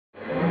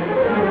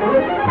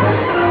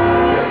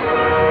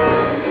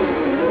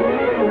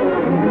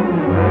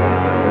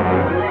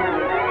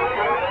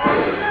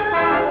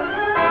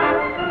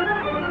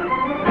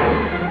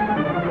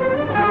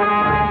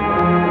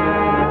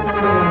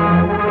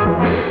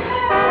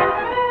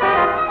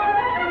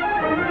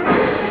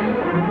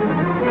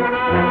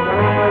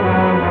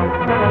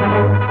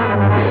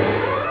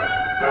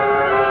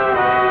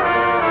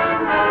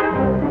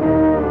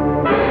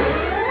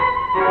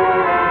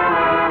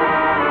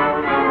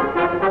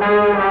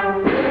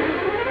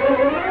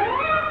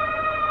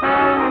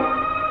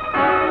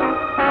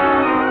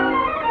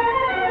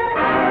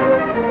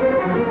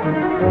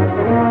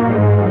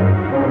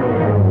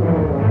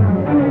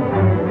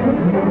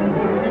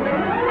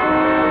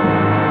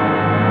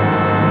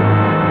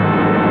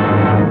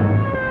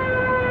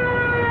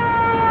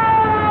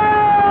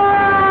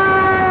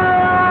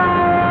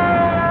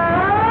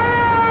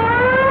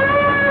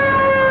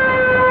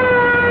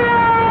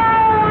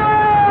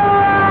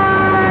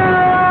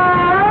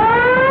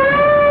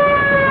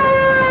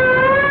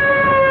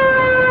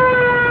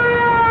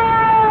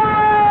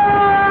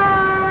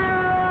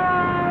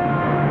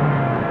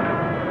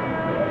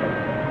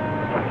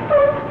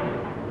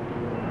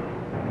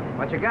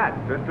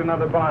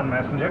another bond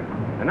messenger.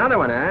 Another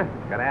one, huh?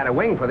 Gotta add a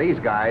wing for these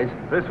guys.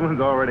 This one's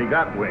already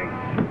got wings.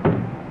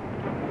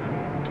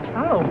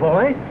 Hello,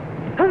 boy.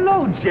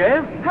 Hello,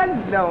 Jeff.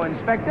 Hello,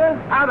 Inspector.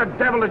 How the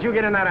devil did you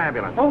get in that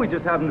ambulance? Oh, we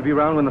just happened to be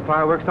around when the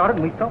fireworks started,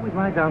 and we thought we'd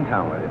ride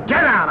downtown with it.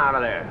 Get out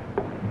of there!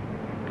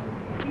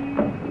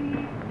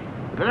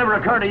 Did it ever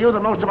occur to you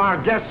that most of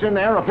our guests in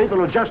there are people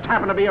who just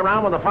happened to be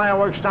around when the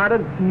fireworks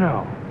started?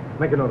 No.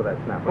 Make a note of that,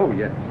 Snapper. Oh,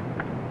 yes.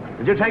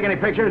 Did you take any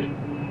pictures?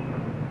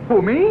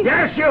 Who, me?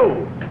 Yes,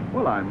 you!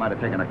 Well, I might have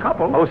taken a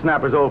couple. Oh,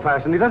 Snapper's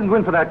old-fashioned. He doesn't go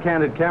in for that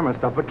candid camera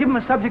stuff, but give him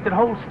a subject that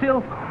holds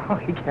still. Oh,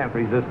 he can't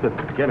resist it.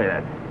 Give me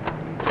that.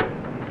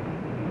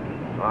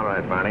 All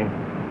right, Barney.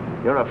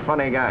 You're a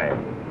funny guy.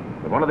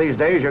 But one of these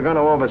days, you're going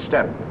to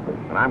overstep.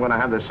 And I'm going to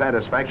have the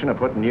satisfaction of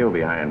putting you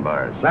behind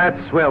bars. That's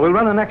swell. We'll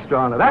run an extra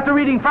on it. After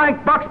reading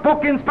Frank Buck's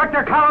book,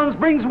 Inspector Collins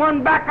brings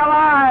one back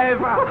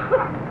alive.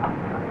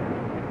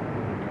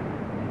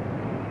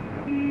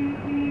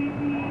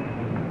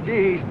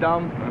 Gee, he's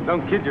dumb.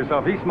 Don't kid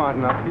yourself. He's smart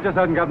enough. He just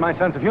hasn't got my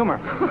sense of humor.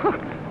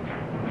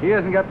 He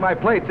hasn't got my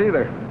plates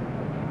either.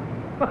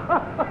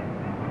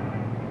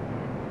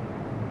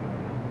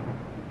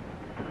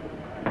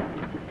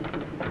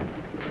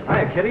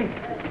 Hiya, Kitty.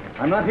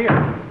 I'm not here.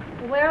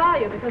 Where are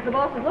you? Because the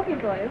boss is looking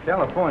for you.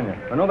 California.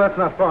 I know that's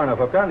not far enough.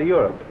 I've gone to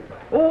Europe.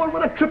 Oh, and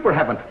what a trip we're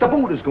having. The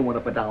boat is going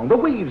up and down. The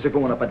waves are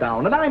going up and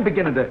down. And I'm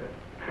beginning to...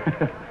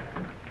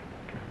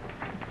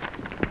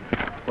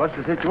 What's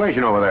the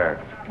situation over there?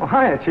 Well,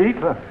 hiya, Chief.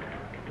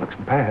 Looks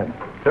bad.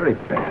 Very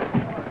bad.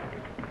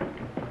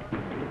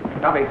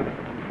 Copy.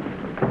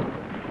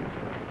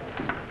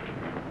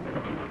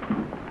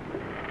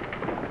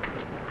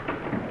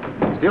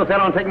 Still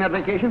set on taking that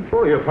vacation?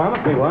 Oh, you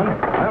promised me one.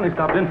 I only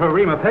stopped in for a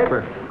ream of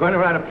paper. Going to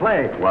write a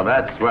play. Well,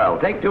 that's swell.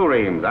 Take 2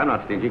 reams. I'm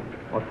not stingy.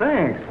 Well,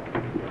 thanks.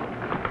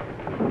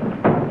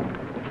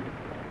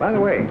 By the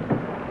way,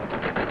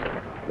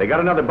 they got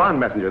another bond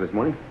messenger this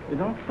morning. You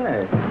don't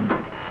say.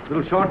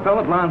 Little short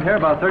fella, blonde hair,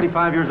 about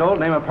 35 years old,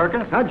 name of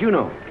Perkins. How'd you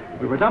know?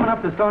 We were dumb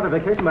enough to start a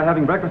vacation by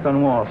having breakfast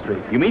on Wall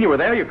Street. You mean you were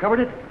there? You covered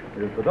it?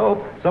 Here's the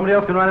dope. Somebody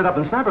else can write it up,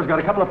 and Snapper's got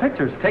a couple of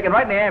pictures. Taken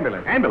right in the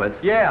ambulance. Ambulance?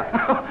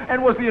 Yeah.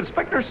 And was the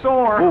inspector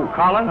sore? Ooh,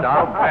 Collins,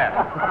 I'll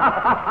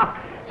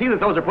bet. See that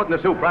those are put in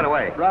the soup right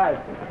away. Right.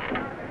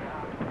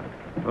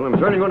 Well, I'm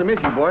certainly going to miss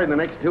you, boy, in the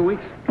next 2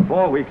 weeks.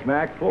 4 weeks,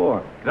 Mac,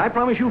 4. Did I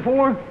promise you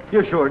 4?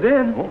 You sure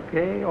did.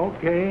 Okay,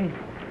 okay.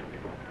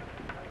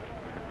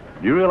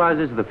 Do you realize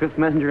this is the 5th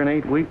messenger in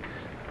 8 weeks?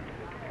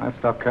 I've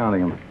stopped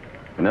counting them.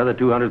 Another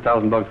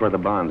 $200,000 worth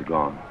of bonds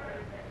gone.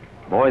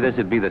 Boy, this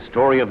would be the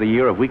story of the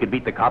year if we could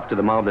beat the cops to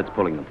the mob that's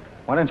pulling them.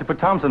 Why didn't you put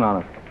Thompson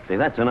on it? Say,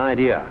 that's an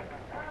idea.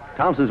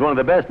 Thompson's one of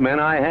the best men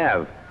I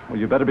have. Well,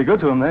 you better be good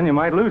to him then. You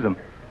might lose him.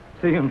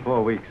 See you in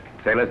 4 weeks.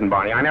 Say, listen,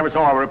 Barney, I never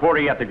saw a reporter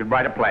yet that could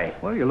write a play.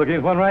 Well, you're looking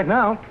at one right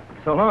now.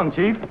 So long,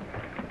 Chief.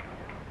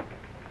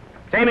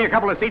 Save me a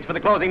couple of seats for the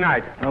closing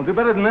night. I'll do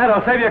better than that.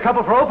 I'll save you a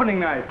couple for opening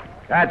night.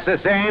 That's the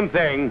same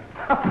thing.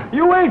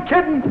 You ain't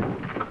kidding.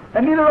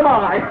 And neither am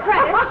I.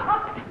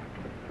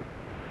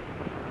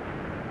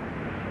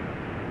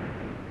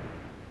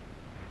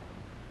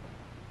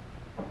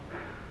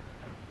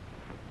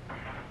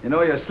 You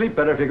know, you sleep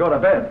better if you go to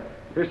bed.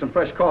 Here's some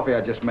fresh coffee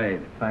I just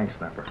made. Thanks,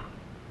 Snapper.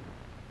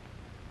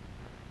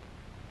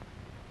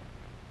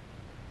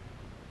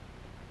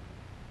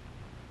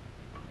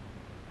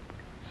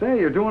 Say,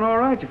 you're doing all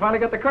right. You finally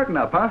got the curtain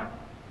up, huh?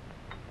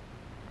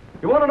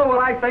 You want to know what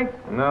I think?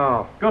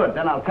 No. Good,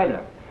 then I'll tell you.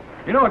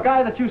 You know, a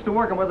guy that's used to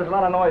working where there's a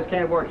lot of noise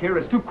can't work here.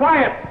 It's too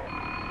quiet.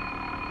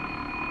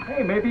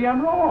 Hey, maybe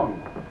I'm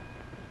wrong.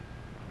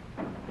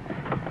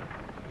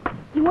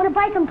 You want to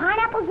buy some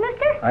pineapples,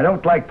 mister? I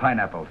don't like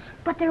pineapples.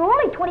 But they're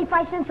only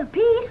 25 cents a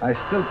piece. I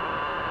still...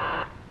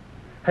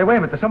 Hey, wait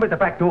a minute. There's somebody at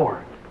the back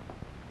door.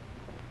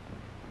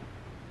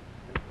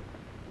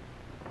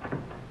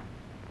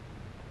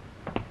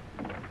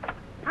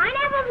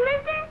 Pineapples,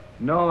 mister?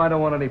 No, I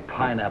don't want any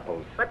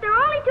pineapples. But they're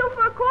only 2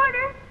 for a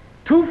quarter.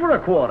 2 for a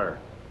quarter.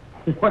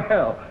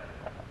 Well,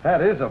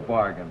 that is a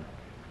bargain.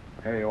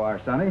 Here you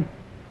are, Sonny.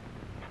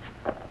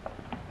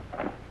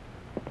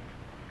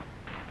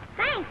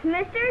 Thanks,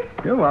 mister.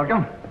 You're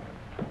welcome.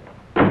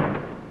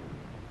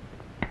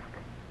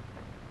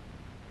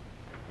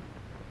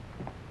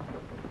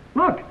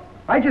 Look,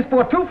 I just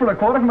bought 2 for a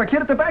quarter from a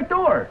kid at the back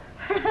door.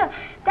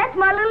 That's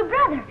my little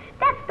brother.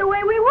 That's the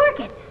way we work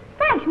it.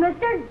 Thanks,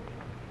 mister.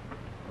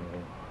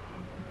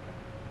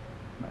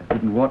 I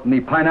didn't want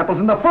any pineapples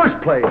in the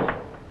first place.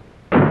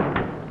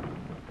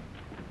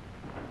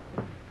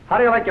 How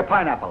do you like your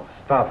pineapples?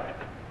 Stuffed.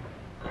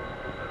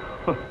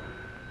 Do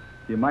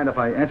you mind if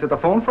I answer the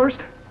phone first?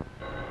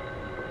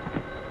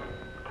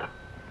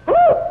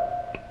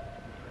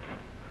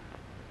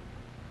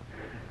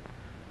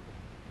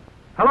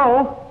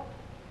 Hello?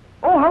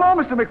 Oh, hello,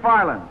 Mr.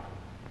 McFarland.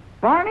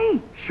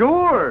 Barney?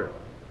 Sure.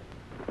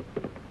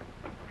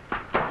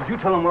 Did you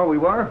tell him where we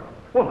were?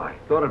 Well, I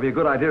thought it'd be a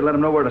good idea to let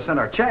him know where to send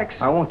our checks.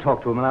 I won't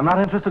talk to him, and I'm not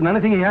interested in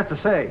anything he has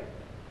to say.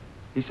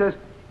 He says,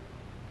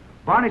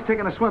 Barney's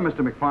taking a swim,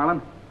 Mr.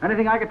 McFarland.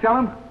 Anything I could tell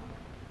him?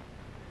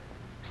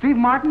 Steve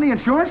Martin, the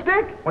insurance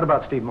dick? What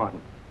about Steve Martin?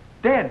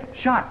 Dead.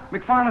 Shot.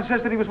 McFarland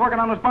says that he was working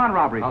on those bond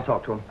robberies. I'll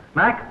talk to him.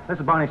 Mac, this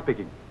is Barney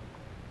speaking.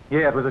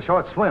 Yeah, it was a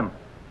short swim.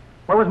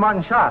 Where was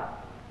Martin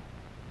shot?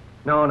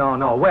 No.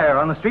 Where?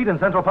 On the street in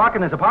Central Park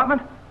in his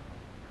apartment?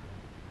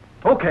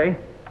 Okay.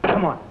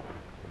 Come on.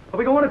 Are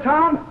we going to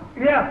town?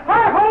 Yeah.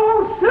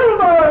 Hi-ho,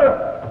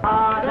 Silver!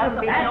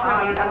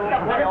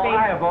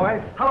 Hiya,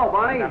 boys. Hello,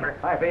 Barney.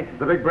 Hi, Pete.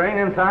 The big brain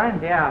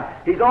inside? Yeah.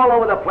 He's all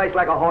over the place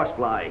like a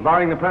horsefly.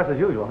 Barring the press as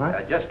usual,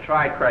 huh? Just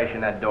try crashing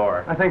that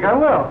door. I think I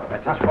will.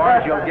 That's as far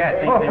as you'll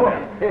get. I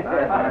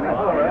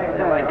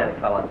like that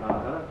fella.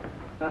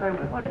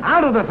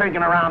 Out of the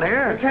thinking around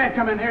here. You can't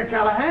come in here,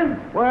 Callahan.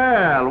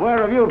 Well, where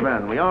have you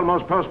been? We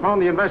almost postponed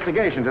the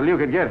investigation till you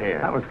could get here.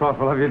 That was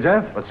thoughtful of you,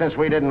 Jeff. But since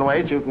we didn't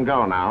wait, you can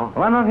go now.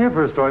 Well, I'm not here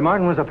for a story.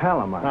 Martin was a pal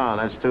of mine. Oh,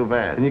 that's too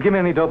bad. Can you give me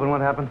any dope on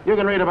what happened? You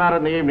can read about it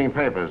in the evening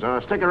papers,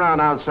 or stick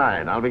around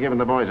outside. I'll be giving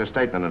the boys a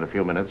statement in a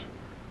few minutes.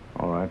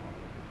 All right.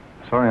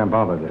 Sorry I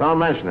bothered you. Don't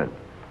mention it.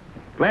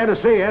 Glad to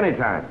see you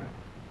anytime.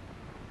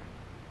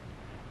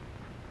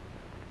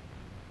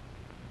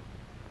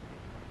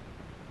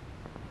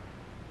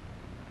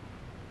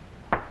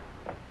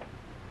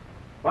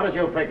 What did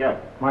you pick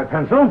up? My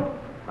pencil?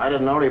 I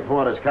didn't know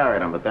reporters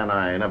carried them, but then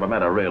I never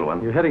met a real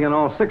one. You're hitting on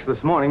all six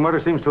this morning.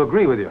 Murder seems to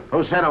agree with you.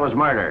 Who said it was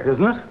murder?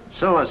 Isn't it?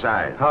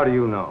 Suicide. How do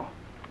you know?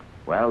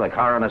 Well, the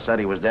coroner said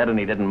he was dead and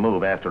he didn't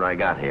move after I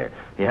got here.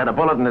 He had a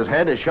bullet in his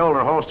head, his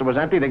shoulder holster was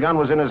empty, the gun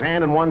was in his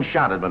hand, and one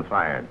shot had been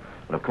fired.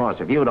 But of course,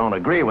 if you don't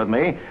agree with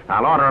me,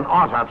 I'll order an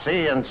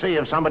autopsy and see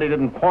if somebody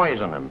didn't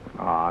poison him.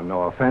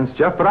 No offense,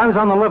 Jeff, but I was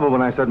on the level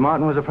when I said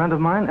Martin was a friend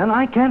of mine, and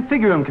I can't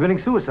figure him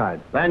committing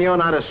suicide. Then you're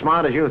not as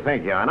smart as you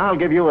think you are, and I'll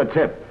give you a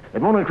tip.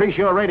 It won't increase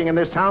your rating in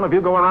this town if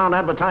you go around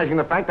advertising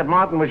the fact that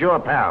Martin was your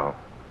pal.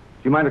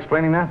 Do you mind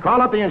explaining that?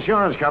 Call up the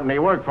insurance company he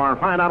worked for and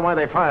find out why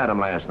they fired him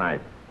last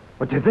night.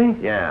 What, did they?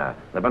 Yeah.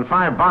 There have been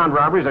 5 bond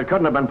robberies that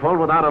couldn't have been pulled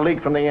without a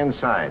leak from the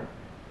inside.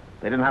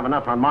 They didn't have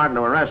enough on Martin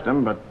to arrest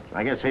him, but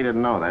I guess he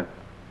didn't know that.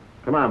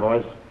 Come on,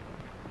 boys.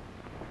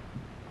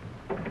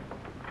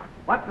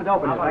 What's the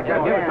dope in this?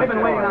 We've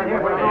been waiting on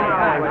here for a long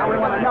time. Now we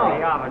want to know.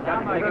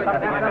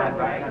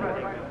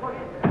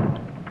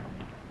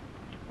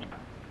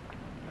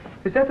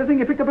 Is that the thing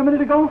you picked up a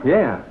minute ago?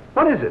 Yeah.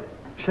 What is it?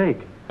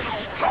 Shake.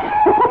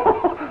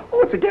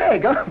 Oh, it's a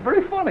gag, huh?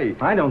 Very funny.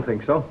 I don't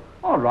think so.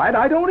 All right,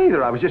 I don't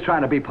either. I was just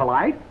trying to be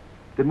polite.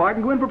 Did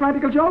Martin go in for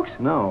practical jokes?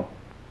 No.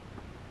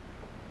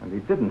 And he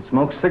didn't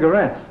smoke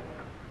cigarettes.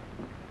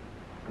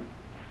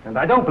 And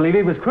I don't believe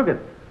he was crooked.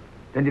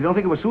 Then you don't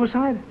think it was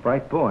suicide?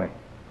 Bright boy.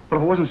 Well,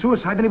 if it wasn't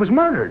suicide, then he was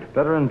murdered.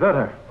 Better and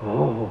better.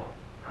 Oh.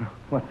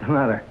 What's the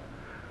matter?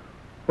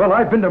 Well,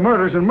 I've been to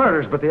murders and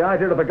murders, but the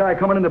idea of a guy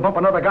coming in to bump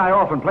another guy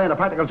off and playing a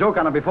practical joke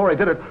on him before he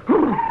did it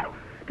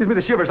gives me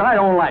the shivers. I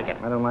don't like it.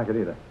 I don't like it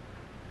either.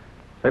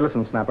 Say,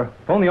 listen, Snapper.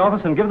 Phone the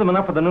office and give them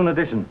enough for the noon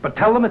edition. But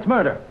tell them it's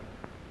murder.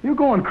 You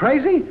going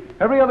crazy?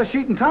 Every other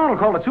sheet in town will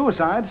call it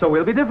suicide. So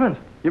we'll be different.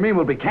 You mean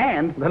we'll be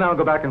canned? Then I'll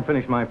go back and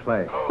finish my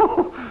play.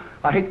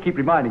 I hate to keep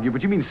reminding you,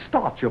 but you mean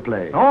start your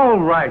play. All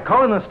right.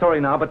 Call in the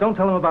story now, but don't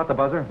tell them about the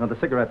buzzer nor the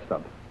cigarette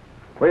stub.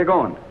 Where you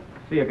going?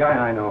 See a guy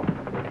I know.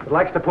 That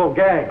likes to pull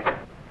gags.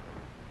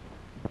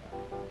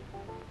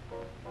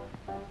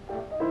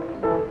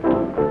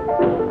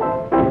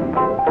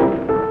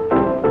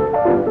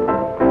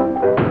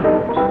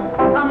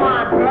 Come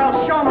on,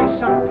 girl, show me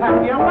some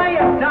pep. You lay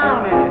it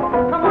down in it.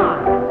 Come on.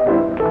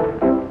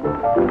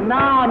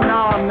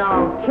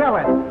 No. Kill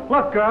it.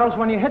 Look, girls,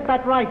 when you hit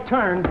that right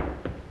turn...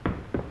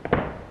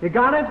 You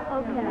got it?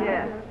 Okay.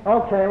 Yeah.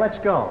 Okay, let's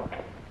go.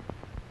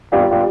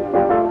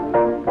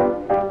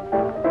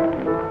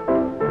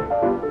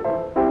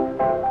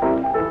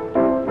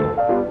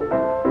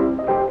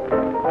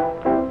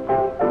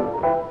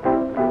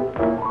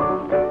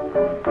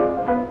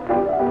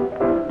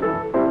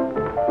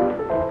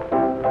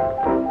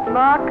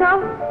 Marco?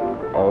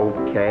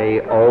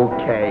 Okay.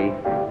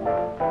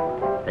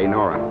 Hey,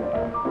 Nora,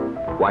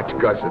 watch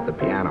Gus at the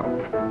piano.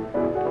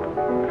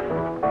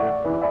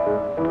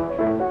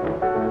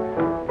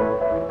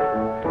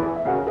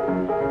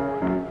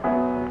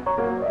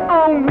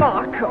 Oh,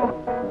 Marco.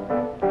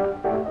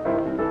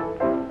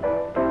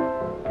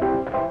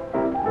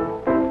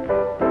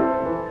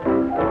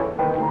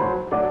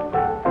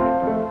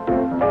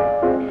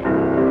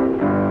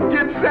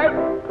 Get set.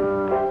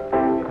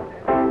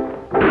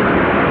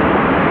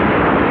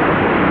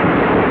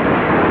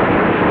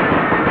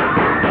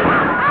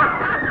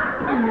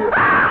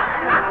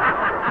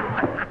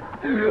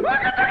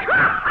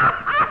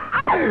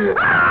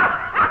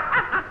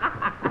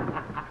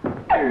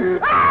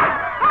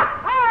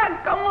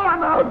 Come on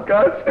now,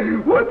 Gus.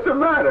 What's the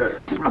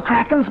matter? Did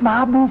McCracken's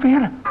mob move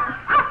in?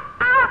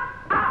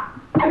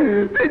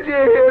 Did you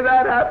hear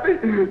that, Happy?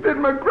 Did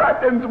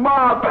McCracken's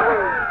mob?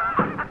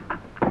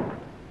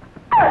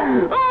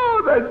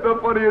 Oh, that's the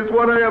funniest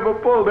one I ever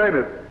pulled, ain't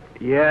it?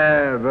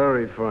 Yeah,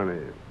 very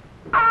funny.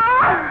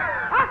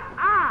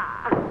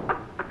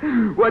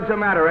 What's the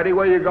matter, Eddie?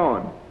 Where you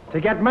going? To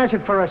get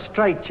measured for a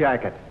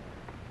straitjacket.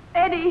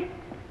 Eddie,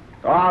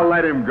 Oh,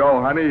 let him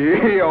go,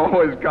 honey. He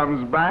always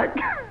comes back.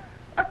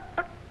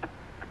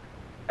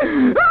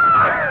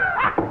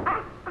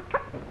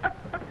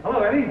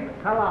 Hello, Eddie.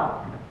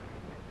 Hello.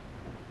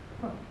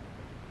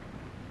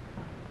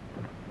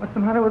 What's the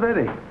matter with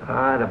Eddie?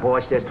 The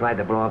boss just tried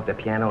to blow up the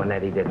piano, and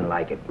Eddie didn't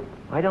like it.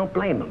 I don't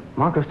blame him.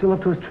 Marco's still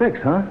up to his tricks,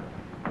 huh?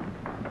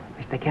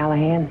 Mr.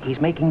 Callahan,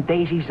 he's making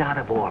daisies out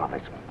of all of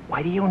us.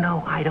 Why do you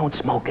know I don't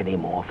smoke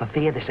anymore for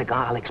fear the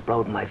cigar will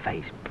explode in my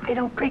face? I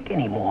don't drink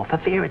anymore for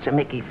fear it's a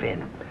Mickey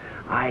Finn.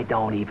 I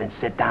don't even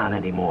sit down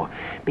anymore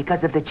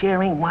because if the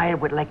chair ain't wired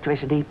with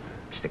electricity,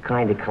 it's the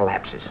kind that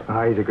collapses.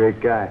 Oh, he's a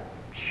great guy.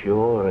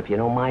 Sure, if you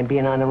don't mind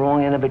being on the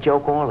wrong end of a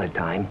joke all the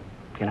time.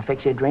 Can I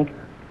fix you a drink?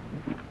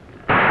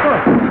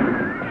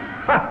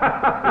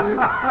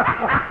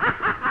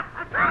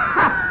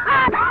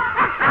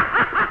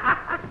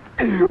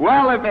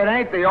 Well, if it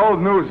ain't the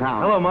old news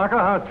hound. Hello, Marco.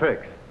 How's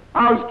tricks?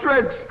 How's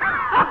tricks?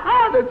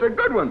 That's a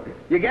good one.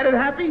 You get it,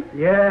 Happy?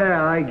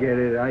 Yeah, I get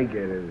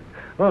it.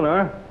 Hello,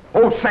 Nora.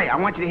 Oh, say, I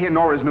want you to hear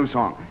Nora's new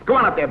song. Go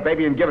on up there,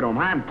 baby, and give it to him,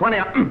 huh? And plenty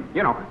of,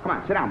 come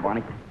on, sit down,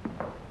 Barney.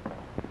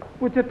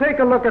 Would you take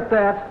a look at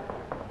that?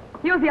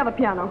 Use the other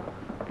piano.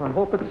 I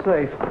hope it's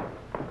safe.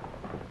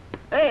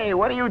 Hey,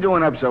 what are you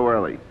doing up so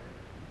early?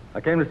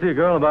 I came to see a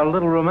girl about a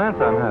little romance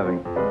I'm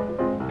having.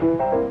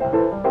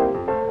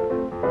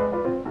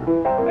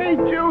 Hey,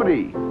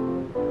 Judy.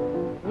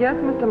 Yes,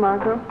 Mr.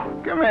 Marco.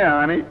 Come here,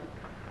 honey.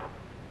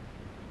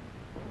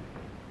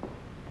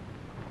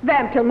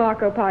 Vamp till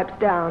Marco pipes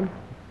down.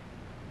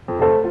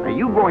 Are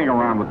you going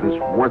around with this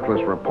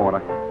worthless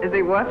reporter? Is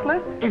he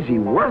worthless? Is he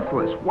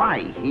worthless?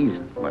 Why,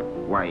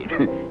 wait.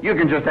 You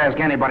can just ask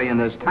anybody in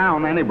this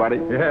town, anybody.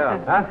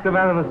 Yeah, ask the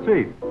man on the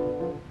street.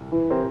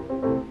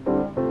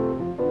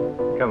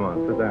 Come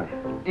on, sit down.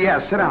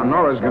 Yeah, sit down.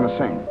 Nora's gonna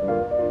sing.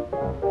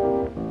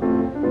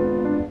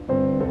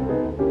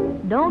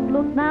 Don't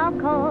look now,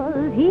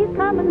 'cause he's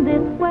coming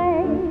this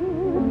way.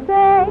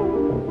 Say,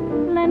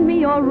 lend me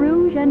your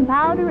rouge and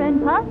powder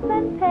and puff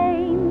and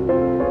paint.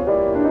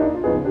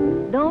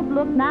 Don't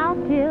look now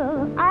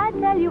till I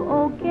tell you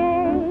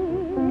okay.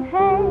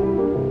 Hey,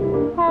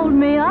 hold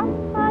me up,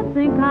 I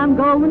think I'm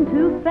going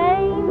to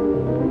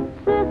faint.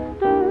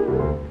 Sister,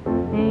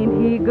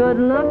 ain't he good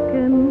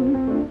looking?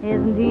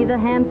 Isn't he the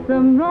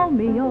handsome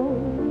Romeo?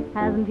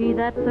 Hasn't he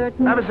that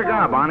certain... Have a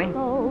cigar, Barney.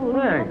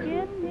 Thanks.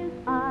 In his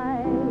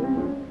eyes.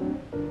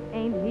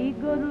 Ain't he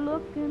good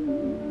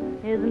looking?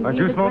 Isn't Aren't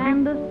he you the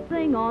smoking? grandest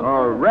thing on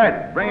Oh,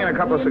 Red, bring in a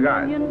couple of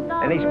cigars.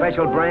 Any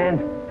special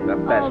brand? The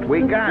best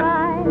we got.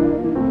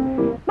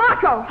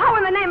 Marco, how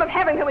in the name of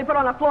heaven can we put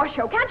on a floor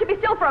show? Can't you be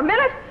still for a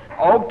minute?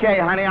 Okay,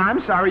 honey,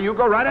 I'm sorry. You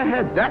go right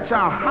ahead. That's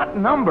a hot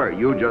number.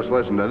 You just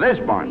listen to this,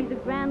 Barney. He's the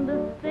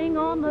grandest thing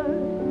on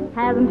earth.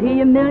 Hasn't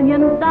he $1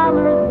 million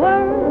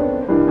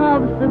worth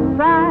of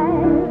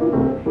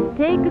surprise?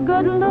 Take a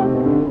good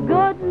look,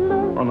 good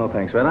look. Oh, no,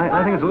 thanks, Red.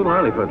 I think it's a little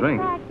early for a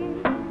drink.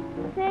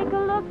 Take a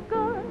look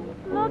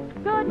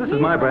good. This is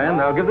my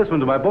brand. I'll give this one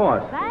to my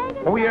boss.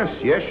 Oh, yes,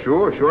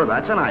 sure.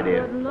 That's an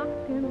idea. Good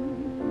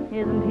looking.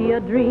 Isn't he a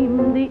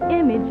dream, the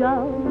image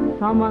of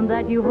someone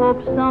that you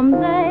hope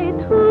someday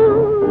to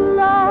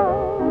love?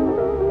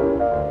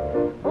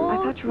 I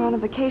thought you were on a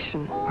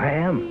vacation. I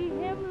am.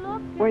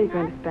 Where are you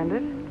going to spend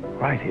it?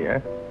 Right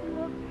here.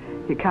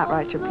 You can't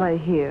write your play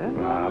here.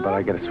 But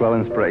I get a swell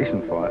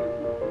inspiration for it.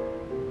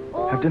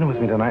 Have dinner with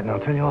me tonight, and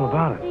I'll tell you all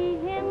about it.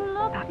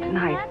 Not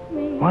tonight.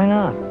 Why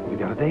not? You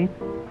got a date?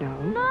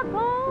 No.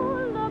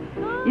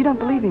 You don't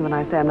believe me when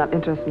I say I'm not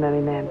interested in any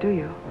man, do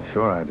you?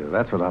 Sure I do.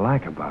 That's what I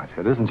like about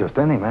you. It isn't just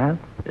any man.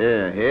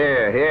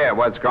 Here.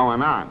 What's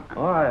going on?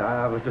 Oh,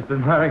 I was just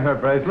admiring her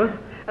bracelet.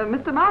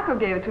 Mr. Marco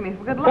gave it to me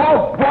for good luck.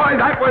 Oh, boy,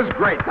 that was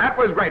great.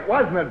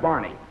 Wasn't it,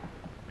 Barney?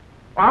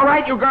 All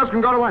right, you girls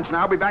can go to lunch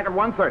now. I'll be back at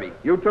 1:30.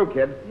 You too,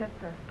 kid. Yes,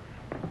 sir.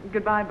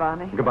 Goodbye,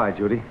 Barney. Goodbye,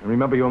 Judy. And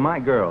remember, you're my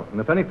girl. And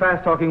if any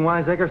fast-talking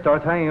wiseacre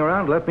starts hanging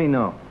around, let me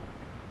know.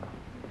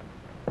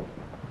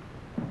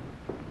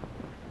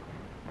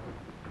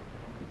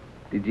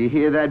 Did you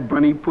hear that,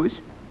 Bunny Puss?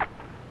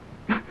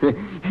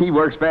 He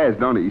works fast,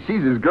 don't he?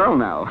 She's his girl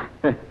now.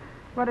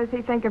 What does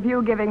he think of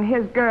you giving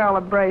his girl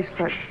a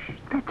bracelet?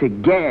 That's a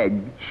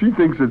gag. She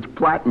thinks it's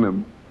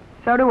platinum.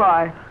 So do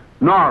I.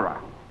 Nora.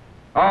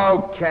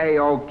 Okay.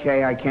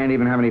 I can't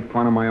even have any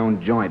fun in my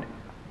own joint.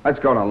 Let's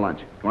go to lunch.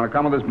 You want to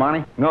come with us,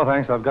 Barney? No,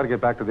 thanks. I've got to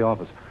get back to the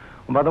office.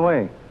 Oh, by the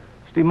way,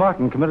 Steve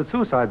Martin committed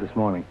suicide this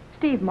morning.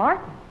 Steve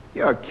Martin?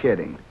 You're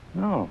kidding.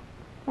 No.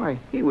 Why,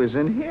 he was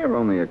in here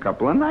only a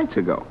couple of nights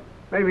ago.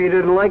 Maybe he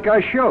didn't like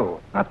our show.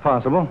 That's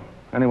possible.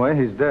 Anyway,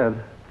 he's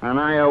dead. And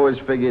I always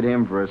figured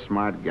him for a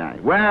smart guy.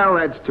 Well,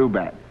 that's too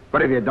bad.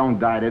 But if you don't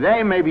die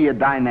today, maybe you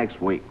die next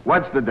week.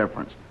 What's the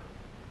difference?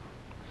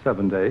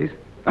 7 days.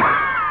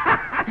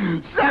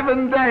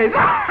 7 days.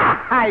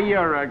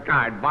 You're a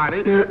card,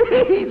 Barney.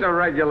 He's a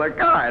regular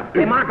card.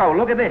 Hey, Marco,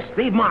 look at this.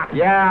 Steve Martin.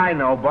 Yeah, I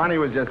know. Barney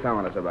was just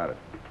telling us about it.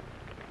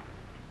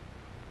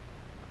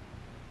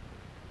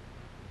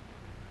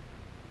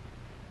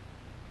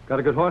 Got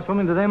a good horse for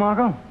me today,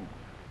 Marco?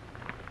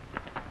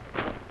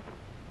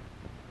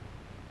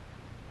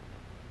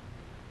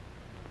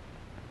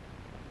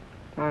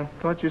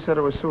 thought you said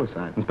it was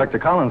suicide. Inspector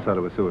Collins said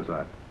it was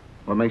suicide.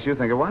 What makes you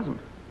think it wasn't?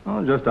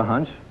 Oh, just a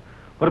hunch.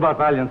 What about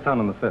Valiant's son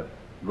on the 5th?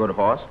 Good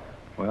horse.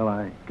 Well,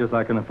 I guess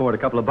I can afford a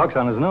couple of bucks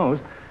on his nose.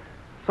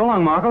 So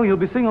long, Marco. You'll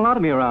be seeing a lot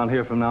of me around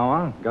here from now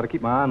on. Got to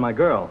keep my eye on my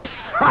girl.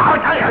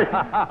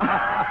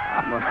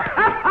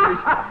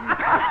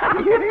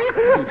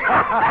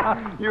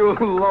 You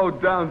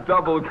low-down,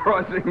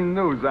 double-crossing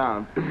news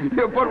hound.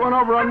 You put one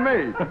over on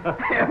me.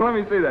 Here, let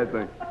me see that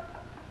thing.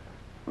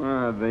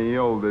 The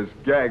oldest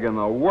gag in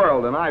the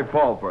world, and I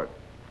fall for it.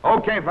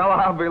 Okay, fella,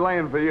 I'll be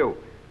laying for you.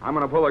 I'm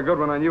going to pull a good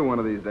one on you one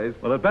of these days.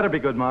 Well, it better be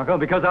good, Marco,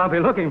 because I'll be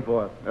looking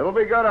for it. It'll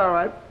be good, all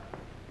right.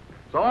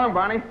 So long,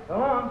 Barney. So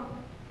long.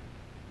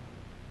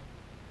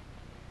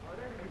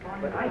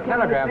 I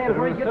telegraphed that it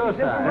was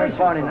suicide. There's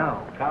Barney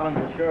now. Collins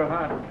is sure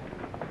hot.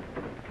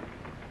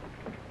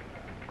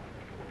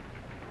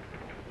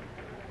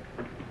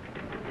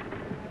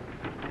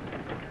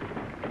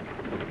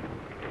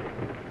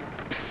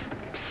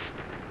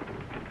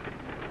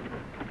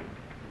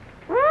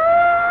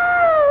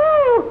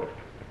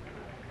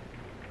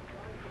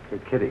 Hey,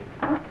 Kitty. Is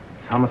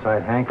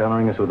Homicide Hank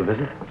honoring us with a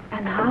visit?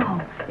 And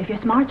how? If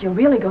you're smart, you'll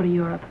really go to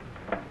Europe.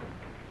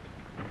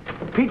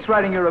 Pete's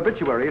writing your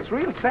obituary. It's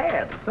real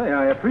sad. Say,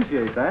 I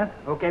appreciate that.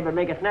 Okay, but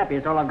make it snappy.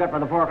 It's all I've got for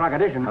the 4 o'clock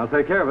edition. I'll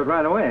take care of it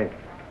right away.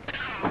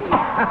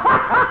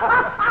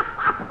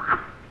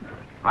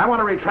 I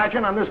want a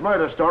retraction on this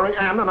murder story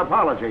and an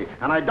apology.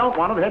 And I don't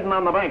want it hidden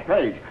on the back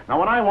page. Now,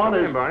 what I want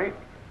is... Barney.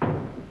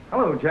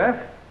 Hello, Jeff.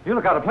 You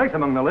look out of place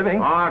among the living.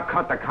 Oh,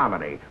 cut the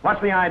comedy. What's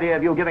the idea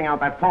of you giving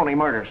out that phony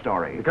murder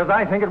story? Because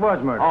I think it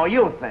was murder. Oh,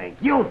 you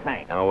think.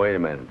 Now, wait a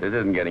minute. This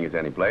isn't getting us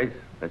any place.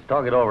 Let's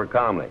talk it over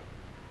calmly.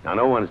 Now,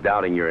 no one's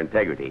doubting your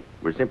integrity.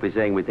 We're simply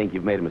saying we think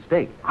you've made a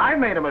mistake. I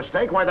made a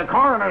mistake. Why, the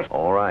coroner's...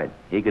 All right.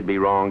 He could be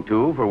wrong,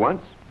 too, for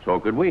once. So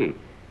could we.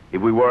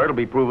 If we were, it'll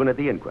be proven at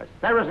the inquest.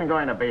 There isn't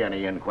going to be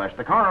any inquest.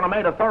 The coroner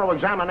made a thorough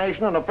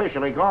examination and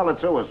officially called it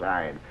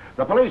suicide.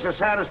 The police are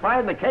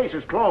satisfied and the case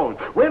is closed.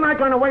 We're not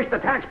going to waste the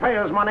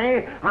taxpayers'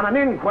 money on an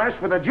inquest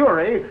for the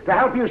jury to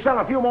help you sell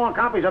a few more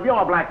copies of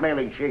your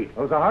blackmailing sheet.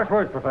 Those are harsh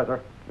words,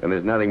 Professor. And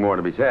there's nothing more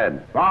to be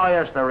said. Oh,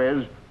 yes, there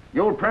is.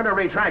 You'll print a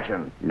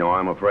retraction. No,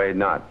 I'm afraid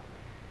not.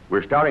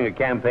 We're starting a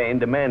campaign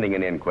demanding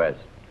an inquest.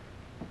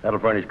 That'll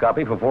furnish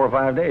copy for 4 or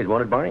 5 days,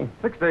 won't it, Barney?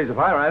 6 days if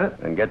I write it.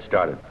 Then get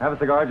started. Have a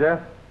cigar, Jeff?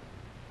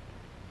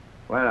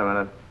 Wait a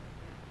minute.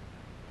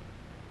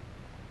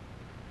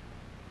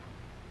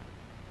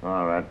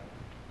 All right.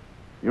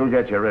 You'll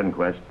get your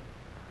inquest.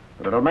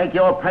 But it'll make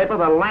your paper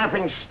the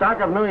laughing stock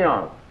of New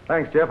York.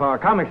 Thanks, Jeff. Our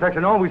comic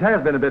section always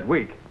has been a bit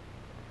weak.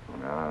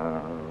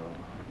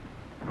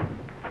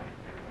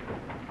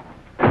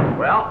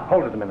 Well,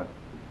 Hold it a minute.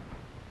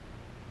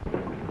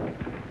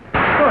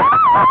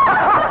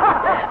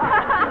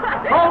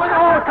 Calling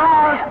all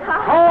cars!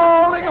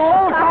 Calling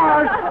all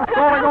cars!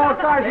 Calling all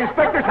cars! The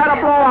inspector's had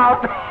a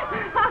blowout!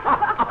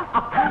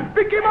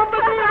 Pick him up in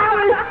the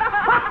alley!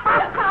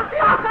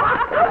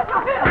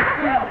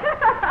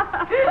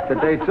 The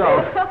date's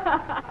off.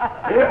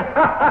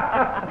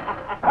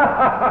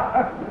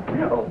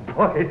 Oh,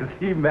 boy, is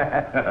he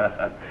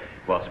mad.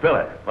 Well, spill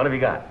it. What have you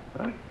got?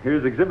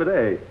 Here's Exhibit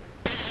A.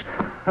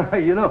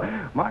 You know,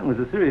 Martin was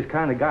a serious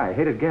kind of guy,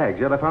 hated gags,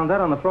 yet I found that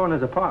on the floor in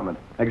his apartment.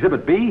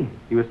 Exhibit B,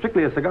 he was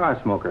strictly a cigar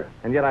smoker,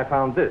 and yet I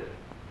found this,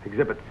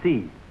 Exhibit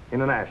C, in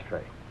an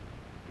ashtray.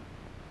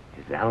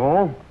 Is that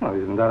all? Well,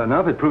 isn't that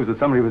enough? It proves that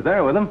somebody was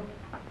there with him.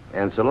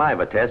 And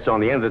saliva tests on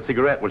the end of the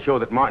cigarette will show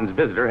that Martin's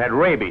visitor had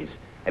rabies,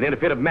 and in a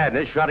fit of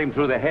madness shot him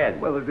through the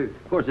head. Well, it is.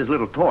 Of course, this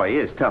little toy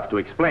is tough to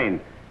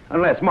explain.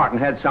 Unless Martin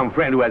had some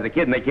friend who has a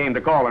kid and they came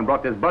to call and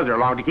brought this buzzer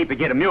along to keep the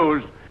kid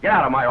amused. Get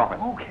out of my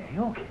office.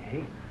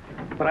 Okay.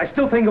 But I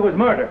still think it was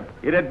murder.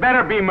 It had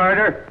better be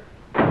murder.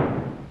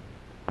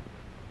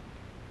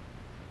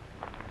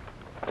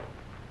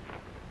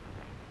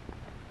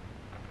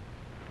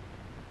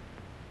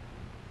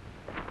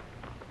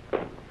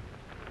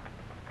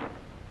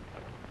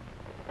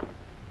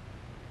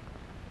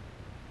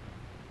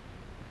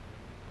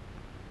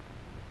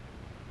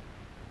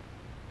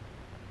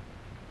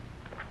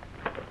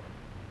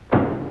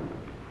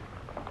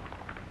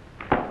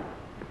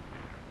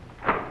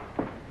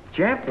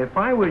 Jeff, if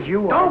I was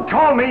you... don't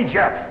call me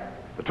Jeff.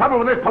 The trouble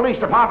with this police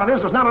department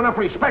is there's not enough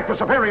respect for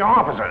superior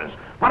officers.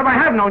 What if I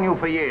have known you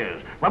for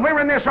years? When we were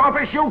in this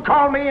office, you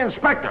called me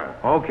Inspector.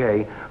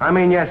 Okay. I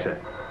mean, yes, sir.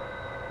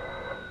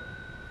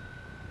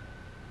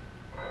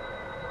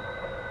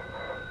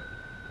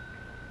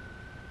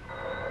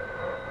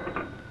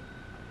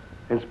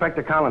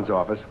 Inspector Collins'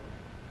 office.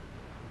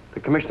 The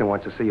commissioner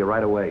wants to see you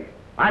right away.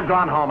 I've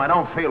gone home. I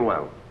don't feel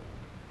well.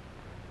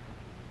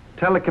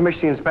 Tell the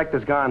commissioner the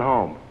inspector's gone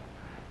home.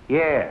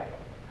 Yeah.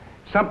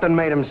 Something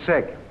made him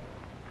sick.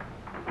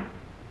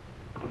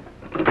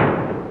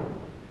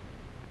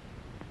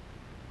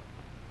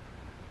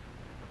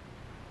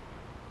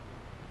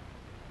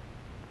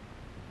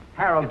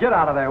 Harold, get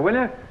out of there, will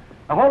you?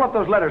 Now hold up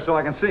those letters so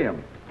I can see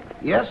them.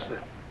 Yes,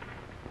 sir.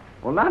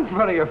 Well, not in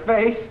front of your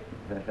face.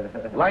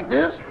 Like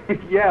this?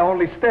 Yeah,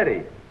 only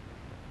steady.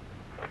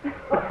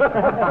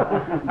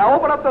 Now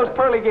open up those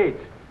pearly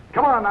gates.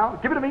 Come on now.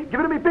 Give it to me. Give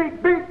it to me.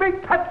 Big, big,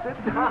 big. That's it.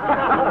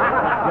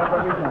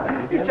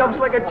 He jumps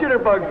like a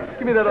jitterbug.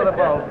 Give me that other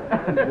ball.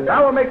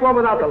 Now we'll make one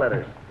without the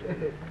letters.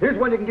 Here's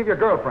one you can give your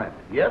girlfriend.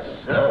 Yes,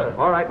 sir.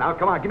 All right, now,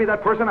 come on. Give me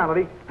that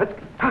personality. Let's...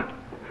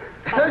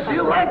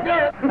 She'll like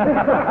that.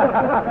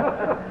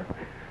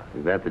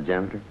 Is that the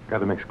janitor?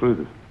 Got him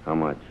exclusive. How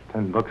much?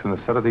 $10 in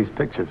a set of these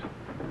pictures.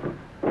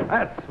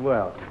 That's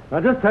swell. Now,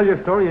 just tell your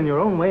story in your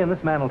own way, and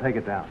this man will take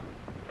it down.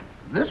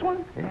 This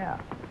one? Yeah.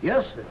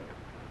 Yes, sir.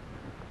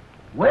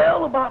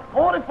 Well, about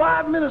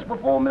 45 minutes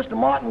before Mr.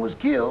 Martin was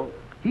killed,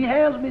 he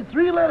hands me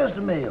 3 letters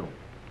to mail.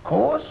 Of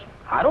course,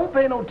 I don't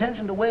pay no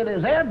attention to where they're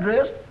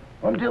addressed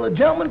until a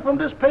gentleman from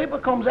this paper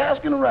comes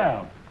asking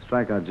around.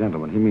 Strike out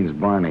gentleman. He means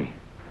Barney.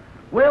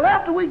 Well,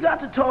 after we got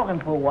to talking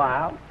for a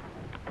while...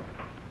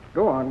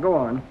 Go on, go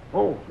on.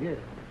 Oh, yeah.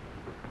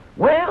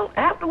 Well,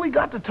 after we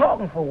got to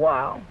talking for a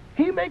while,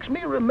 he makes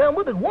me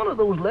remember that one of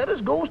those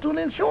letters goes to an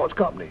insurance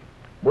company.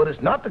 But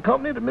it's not the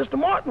company that Mr.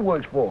 Martin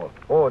works for,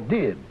 or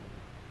did.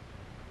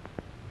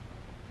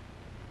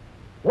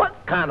 What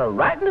kind of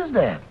writing is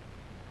that?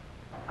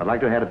 I'd like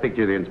to have had a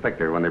picture of the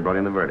inspector when they brought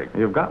in the verdict.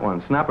 You've got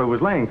one. Snapper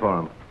was laying for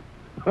him.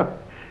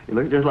 He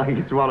looks just like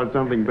he swallowed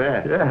something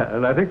bad. Yeah,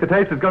 and I think the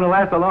taste is going to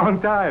last a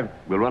long time.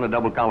 We'll run a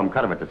double-column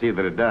cut of it to see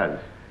that it does.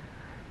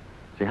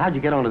 Say, how'd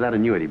you get onto that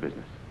annuity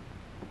business?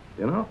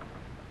 You know,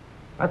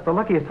 that's the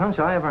luckiest hunch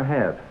I ever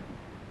had.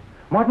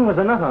 Martin was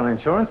a nut on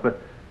insurance, but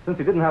since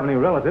he didn't have any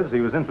relatives, he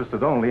was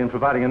interested only in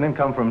providing an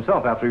income for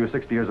himself after he was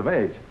 60 years of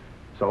age.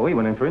 So he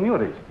went in for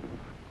annuities.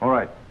 All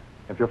right.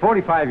 If you're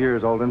 45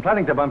 years old and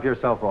planning to bump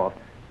yourself off,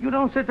 you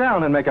don't sit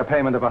down and make a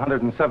payment of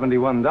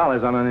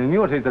 $171 on an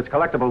annuity that's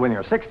collectible when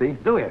you're 60,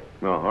 do you?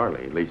 No,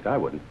 hardly. At least I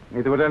wouldn't.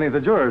 Neither would any of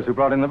the jurors who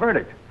brought in the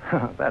verdict.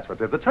 That's what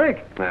did the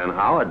trick. And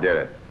how it did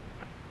it.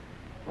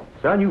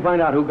 Son, you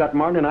find out who got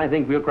Martin, and I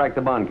think we'll crack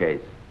the bond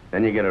case.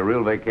 Then you get a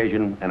real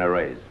vacation and a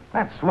raise.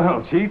 That's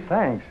swell, Chief.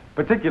 Thanks.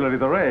 Particularly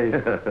the raise.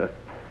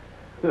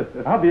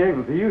 I'll be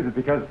able to use it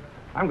because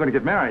I'm going to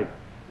get married.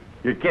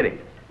 You're kidding.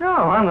 No,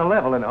 on the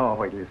level. And oh,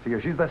 wait till you see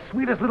her. She's the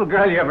sweetest little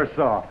girl you ever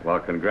saw. Well,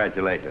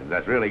 congratulations.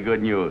 That's really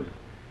good news.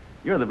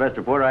 You're the best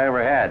reporter I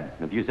ever had.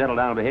 If you settle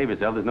down and behave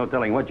yourself, there's no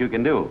telling what you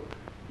can do.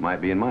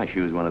 Might be in my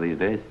shoes one of these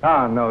days.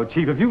 Oh, no,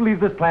 Chief. If you leave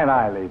this plant,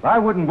 I leave. I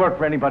wouldn't work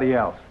for anybody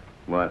else.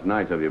 Well, it's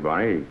nice of you,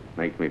 Barney.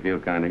 Makes me feel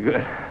kind of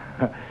good.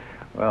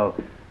 Well,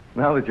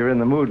 now that you're in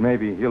the mood,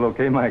 maybe you'll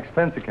okay my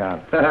expense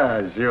account.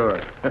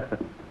 Sure.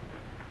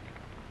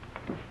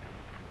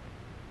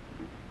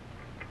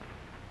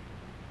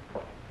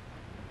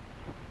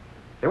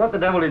 Hey, what the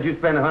devil did you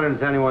spend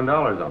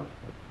 $171 on?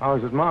 How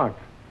is it marked?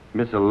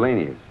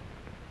 Miscellaneous.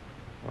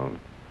 Well,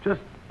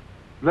 just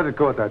let it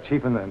go at that,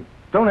 Chief, and then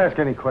don't ask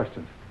any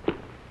questions.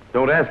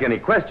 Don't ask any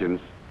questions?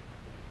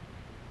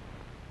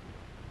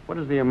 What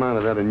is the amount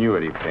of that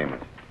annuity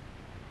payment?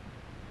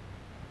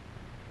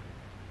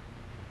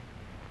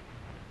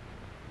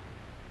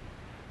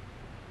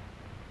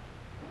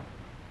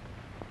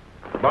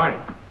 Barney,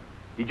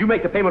 did you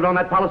make the payment on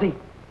that policy?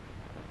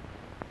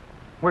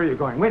 Where are you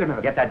going? Wait a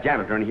minute. Get that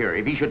janitor in here.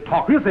 If he should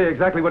talk... He'll say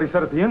exactly what he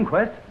said at the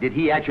inquest. Did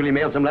he actually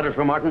mail some letters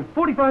for Martin?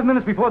 45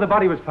 minutes before the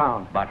body was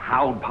found. But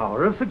how...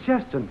 Power of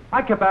suggestion.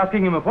 I kept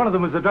asking him if one of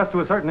them was addressed to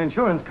a certain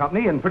insurance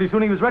company, and pretty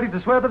soon he was ready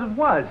to swear that it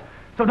was.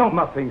 So don't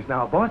muff things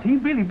now, boss. He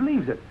really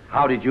believes it.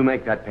 How did you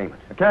make that payment?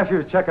 A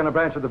cashier's check on a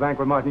branch of the bank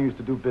where Martin used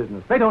to do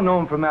business. They don't know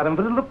him from Adam,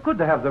 but it looked good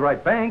to have the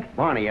right bank.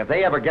 Barney, if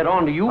they ever get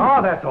on to you...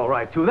 Oh, that's all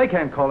right, too. They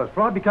can't call it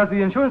fraud because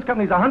the insurance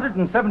company's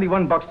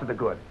 $171 to the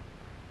good.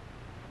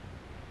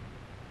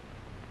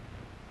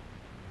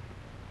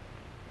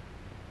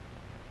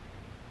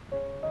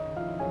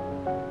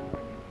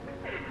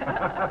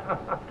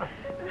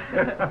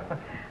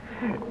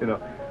 You know,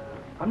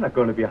 I'm not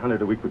going to be a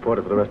 100-a-week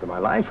reporter for the rest of my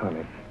life,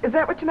 honey. Is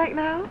that what you make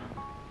now?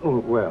 Oh,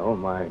 well,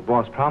 my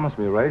boss promised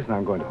me a raise, and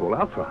I'm going to hold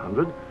out for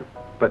 100.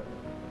 But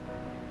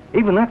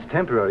even that's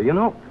temporary, you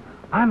know.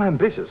 I'm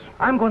ambitious.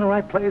 I'm going to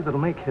write plays that'll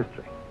make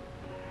history.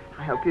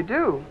 I hope you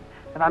do.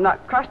 If I'm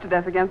not crushed to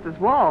death against this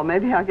wall,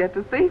 maybe I'll get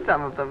to see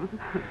some of them.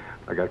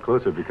 I got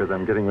closer because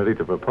I'm getting ready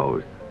to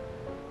propose.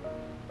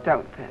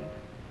 Don't, then.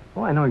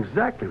 Oh, I know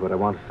exactly what I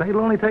want to say.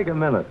 It'll only take a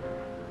minute.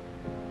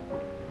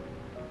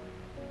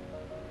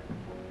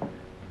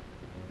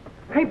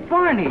 Hey,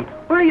 Barney,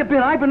 where you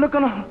been? I've been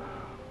looking...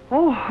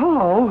 Oh,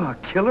 hello,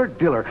 Killer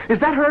Diller. Is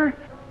that her?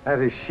 That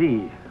is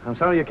she. I'm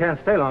sorry you can't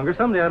stay longer.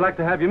 Someday I'd like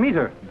to have you meet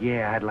her.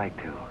 Yeah, I'd like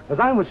to. As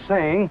I was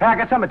saying... Hey, I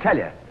got something to tell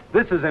you.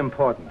 This is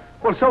important.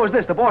 Well, so is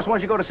this. The boss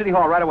wants you to go to City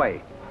Hall right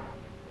away.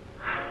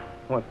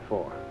 What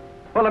for?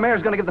 Well, the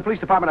mayor's going to give the police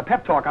department a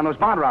pep talk on those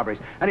bond robberies,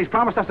 and he's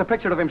promised us a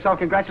picture of himself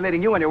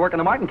congratulating you on your work in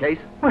the Martin case.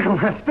 Well,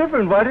 that's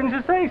different. Why didn't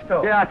you say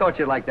so? Yeah, I thought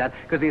you'd like that,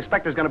 because the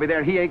inspector's going to be there,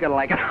 and he ain't going to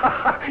like it.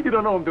 You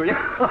don't know him, do you?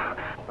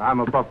 I'm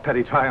above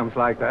petty triumphs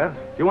like that.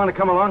 Do you want to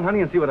come along, honey,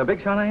 and see what a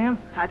big shot I am?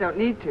 I don't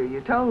need to. You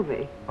told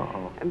me.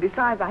 Uh-oh. And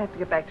besides, I have to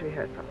get back to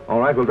rehearsal.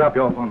 All right, we'll drop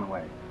you off on the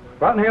way.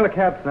 Go out and hail a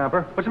cab,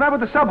 Snapper. What's the matter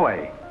with the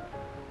subway?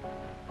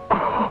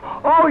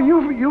 Oh,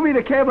 you mean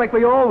a cab like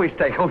we always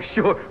take. Oh,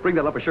 sure. Bring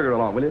that lump of sugar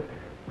along, will you?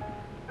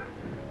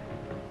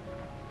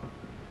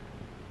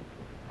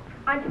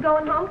 Aren't you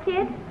going home,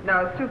 kid?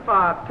 No, it's too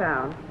far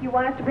uptown. You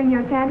want us to bring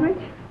you a sandwich?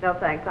 No,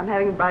 thanks. I'm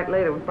having a bite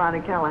later with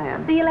Barney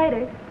Callahan. See you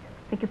later.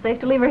 Think it's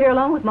safe to leave her here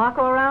alone with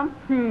Marco around?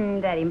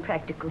 That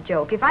impractical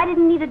joke. If I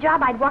didn't need a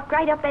job, I'd walk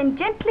right up and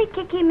gently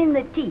kick him in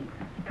the teeth.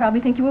 You probably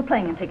think you were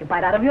playing and take a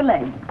bite out of your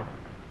leg.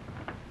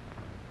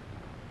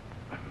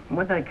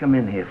 What did I come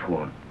in here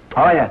for?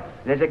 Oh, yeah.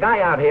 There's a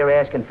guy out here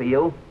asking for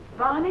you.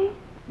 Barney?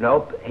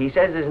 Nope. He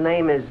says his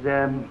name is,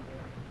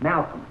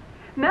 Malcolm.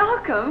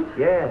 Malcolm?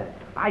 Yeah.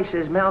 I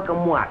says,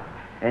 Malcolm what?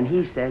 And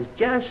he says,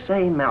 just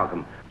say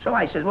Malcolm. So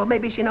I says, well,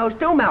 maybe she knows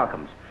two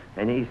Malcolms.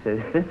 And he says,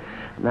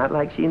 not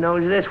like she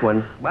knows this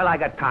one. Well, I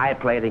got tired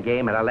playing the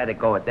game, and I let it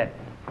go at that.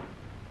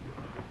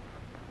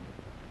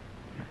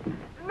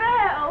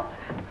 Mel!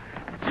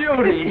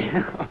 Judy!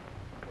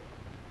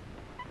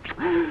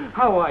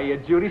 How are you,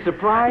 Judy?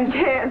 Surprised?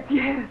 Yes,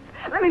 yes.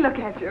 Let me look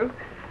at you.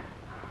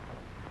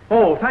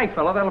 Oh, thanks,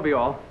 fella. That'll be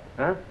all.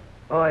 Huh?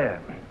 Oh, yeah.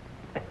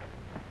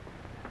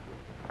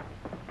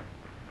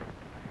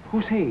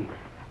 Who's he?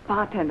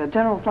 Bartender,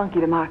 General Flunky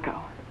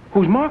DeMarco.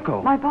 Who's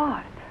Marco? My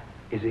boss.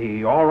 Is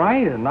he all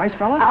right? A nice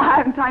fella? I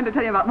haven't time to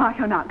tell you about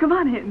Marco now. Come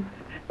on in.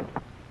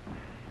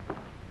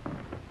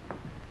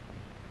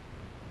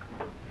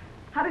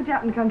 How did you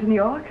happen to come to New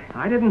York?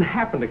 I didn't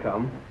happen to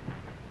come.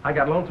 I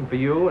got lonesome for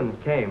you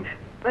and came.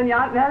 Then you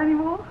aren't that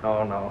anymore?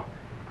 Oh, no.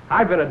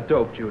 I've been a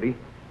dope, Judy.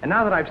 And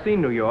now that I've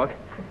seen New York,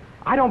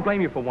 I don't blame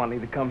you for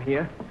wanting to come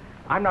here.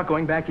 I'm not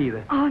going back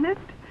either.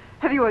 Honest?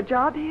 Have you a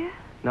job here?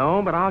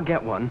 No, but I'll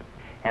get one.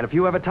 And if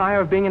you ever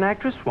tire of being an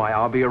actress, why,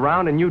 I'll be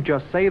around and you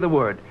just say the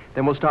word.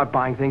 Then we'll start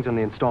buying things on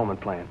the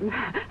installment plan.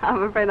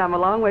 I'm afraid I'm a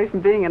long way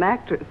from being an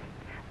actress.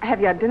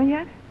 Have you had dinner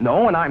yet?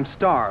 No, and I'm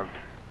starved.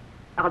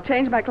 I'll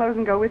change my clothes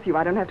and go with you.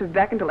 I don't have to be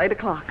back until 8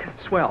 o'clock.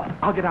 Swell.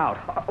 I'll get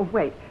out. Oh,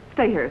 wait.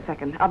 Stay here a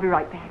second. I'll be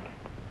right back.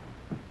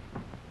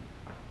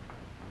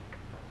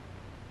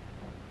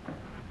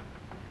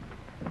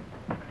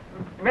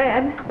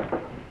 Red,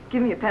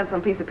 give me a pencil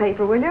and piece of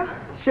paper, will you?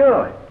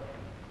 Sure.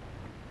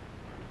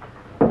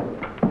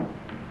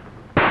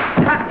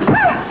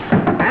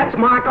 That's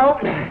Marco.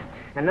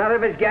 Another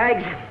of his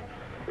gags.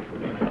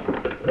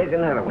 Here's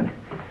another one.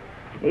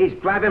 He's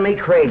driving me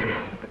crazy.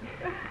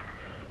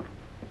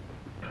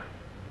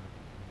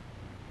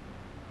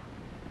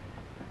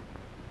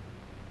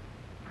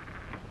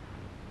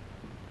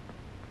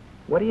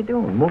 What are you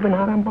doing? Moving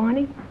out on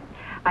Barney?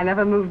 I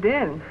never moved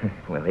in.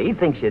 Well, he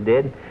thinks you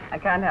did. I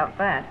can't help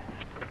that.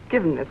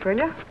 Give him this, will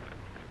you?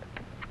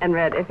 And,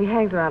 Red, if he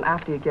hangs around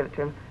after you give it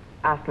to him,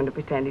 ask him to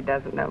pretend he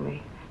doesn't know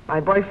me. My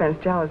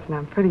boyfriend's jealous, and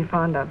I'm pretty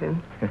fond of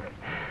him.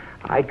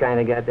 I kind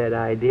of got that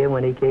idea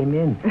when he came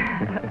in.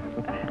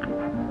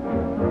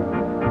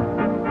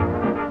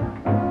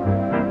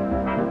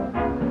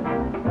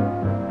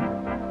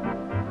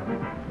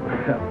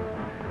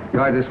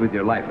 Guard this with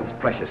your life. It's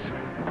precious.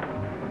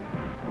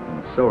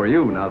 And so are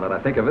you, now that I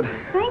think of it.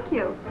 Thank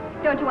you.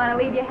 Don't you want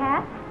to leave your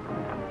hat?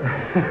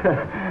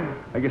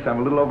 I guess I'm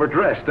a little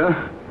overdressed,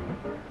 huh?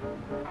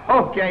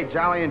 Okay,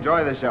 Charlie,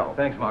 enjoy the show.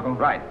 Thanks, Marco.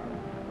 Right.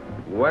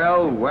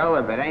 Well, well,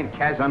 if it ain't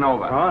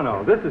Casanova. Oh,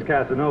 no, this is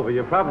Casanova.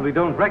 You probably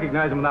don't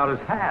recognize him without his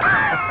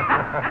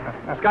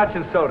hat. Scotch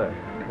and soda.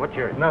 What's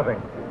yours?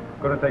 Nothing.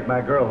 Gonna take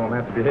my girl home. I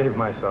have to behave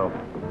myself.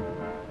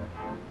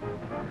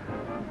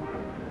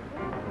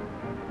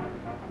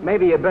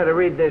 Maybe you better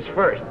read this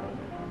first.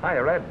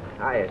 Hiya, Red.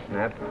 Hiya,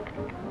 Snap.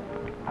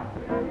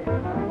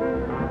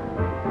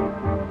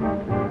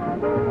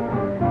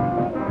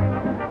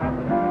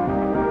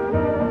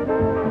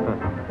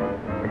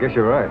 I guess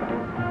you're right.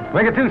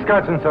 Make it 2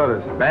 Scotch and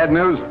sodas. Bad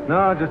news?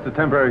 No, just a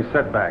temporary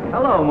setback.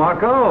 Hello,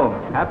 Marco.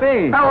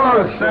 Happy?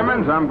 Hello,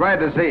 Simmons. I'm glad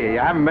to see you. You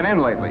haven't been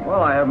in lately.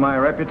 Well, I have my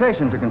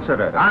reputation to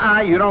consider.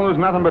 You don't lose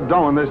nothing but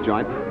dough in this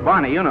joint.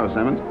 Barney, you know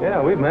Simmons.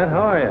 Yeah, we've met.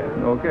 How are you?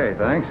 Okay,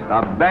 thanks.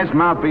 The best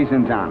mouthpiece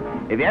in town.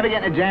 If you ever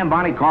get in a jam,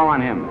 Barney, call on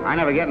him. I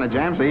never get in a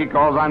jam, so he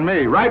calls on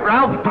me. Right,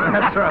 Ralph?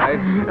 That's right.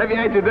 Have you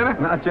had your dinner?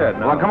 Not yet,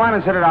 no. Well, come on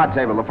and sit at our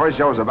table. The first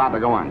show is about to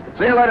go on.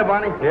 See you later,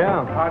 Barney.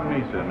 Yeah. Pardon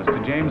me, sir. Mr.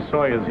 James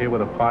Sawyer's here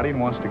with a party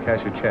and wants to cash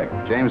a check.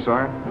 James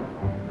Sawyer?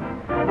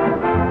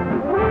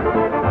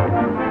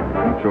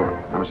 Sure.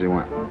 How much do you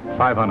want?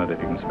 500 if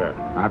you can spare it.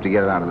 I have to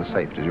get it out of the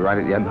safe. Did you write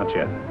it yet? Not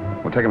yet.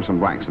 Well, take him some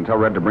blanks and tell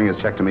Red to bring his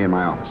check to me in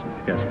my office.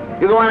 Yes.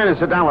 You go on in and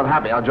sit down with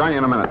Happy. I'll join you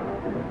in a minute.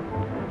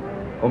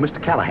 Oh, Mr.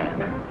 Callahan,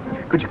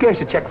 could you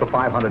cash a check for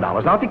 $500?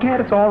 Now, if you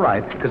can't, it's all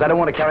right, because I don't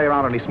want to carry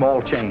around any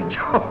small change.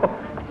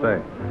 Say,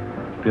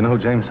 do you know who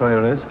James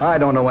Sawyer is? I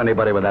don't know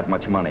anybody with that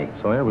much money.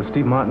 Sawyer was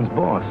Steve Martin's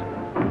boss.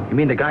 You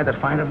mean the guy that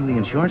fired him from the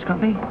insurance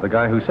company? The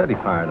guy who said he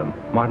fired him.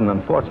 Martin,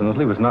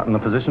 unfortunately, was not in a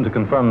position to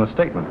confirm the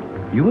statement.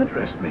 You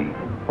interest me.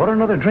 Order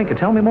another drink and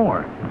tell me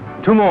more.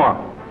 2 more.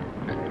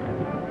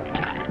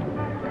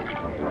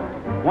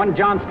 1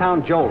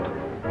 Johnstown Jolt.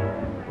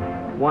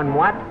 1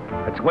 what?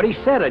 That's what he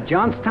said, a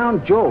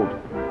Johnstown Jolt.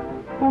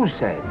 Who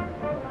said?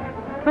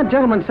 That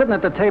gentleman sitting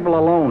at the table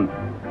alone.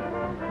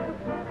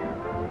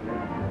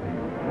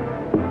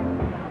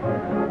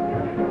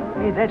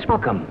 Hey, that's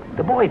Bookham,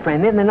 the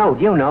boyfriend in the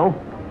note, you know.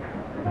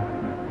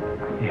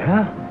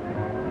 Yeah?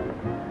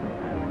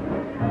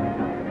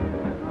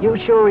 You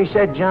sure he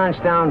said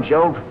Johnstown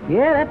Jolt?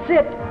 Yeah, that's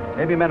it.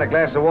 Maybe he meant a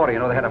glass of water. You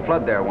know, they had a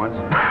flood there once.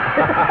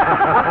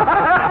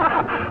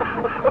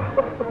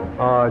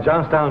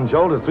 Johnstown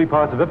Jolt is 3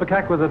 parts of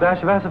Ipecac with a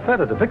dash of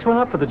asafoetida. Fix one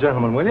up for the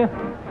gentleman, will you?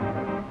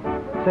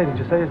 Say, did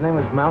you say his name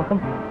was Malcolm?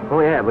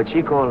 Oh, yeah, but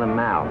she called him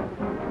Mal.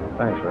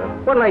 Thanks,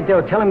 Red. What'll I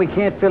do? Tell him we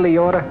can't fill the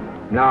order?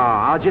 No,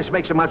 I'll just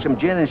mix him up some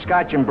gin and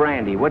scotch and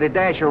brandy with a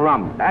dash of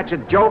rum. That's a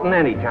jolt in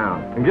any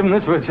town. And give him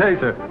this for a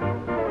chaser.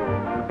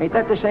 Ain't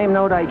that the same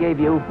note I gave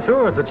you?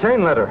 Sure, it's a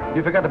chain letter.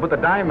 You forgot to put the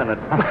dime in it.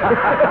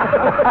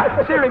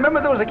 See,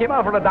 remember those that came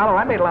out for $1?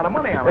 I made a lot of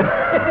money on it.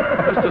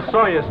 Mr.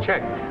 Sawyer's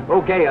check.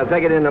 Okay, I'll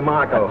take it into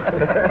Marco.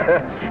 Come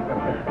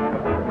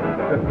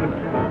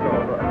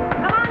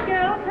on,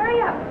 girls, hurry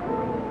up.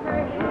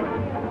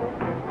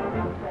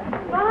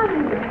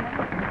 Bonnie.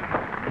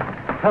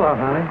 Hello,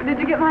 honey. Did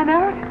you get my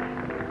note?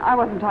 I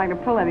wasn't trying to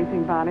pull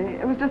anything, Bonnie.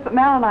 It was just that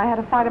Mal and I had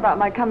a fight about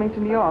my coming to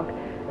New York,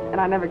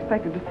 and I never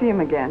expected to see him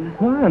again.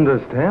 Well, I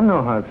understand.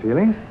 No hard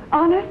feelings.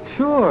 Honest?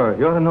 Sure.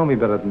 You ought to know me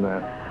better than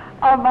that.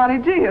 Oh, Bonnie,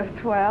 gee, you're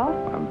swell.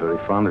 I'm very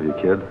fond of you,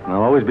 kid. And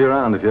I'll always be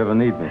around if you ever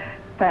need me.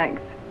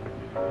 Thanks.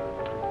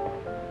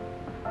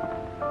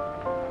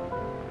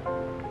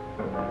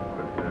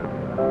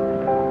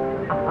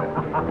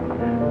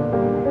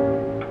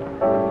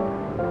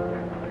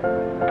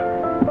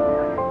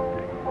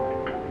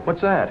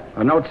 What's that?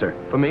 A note, sir.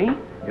 For me?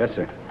 Yes,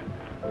 sir.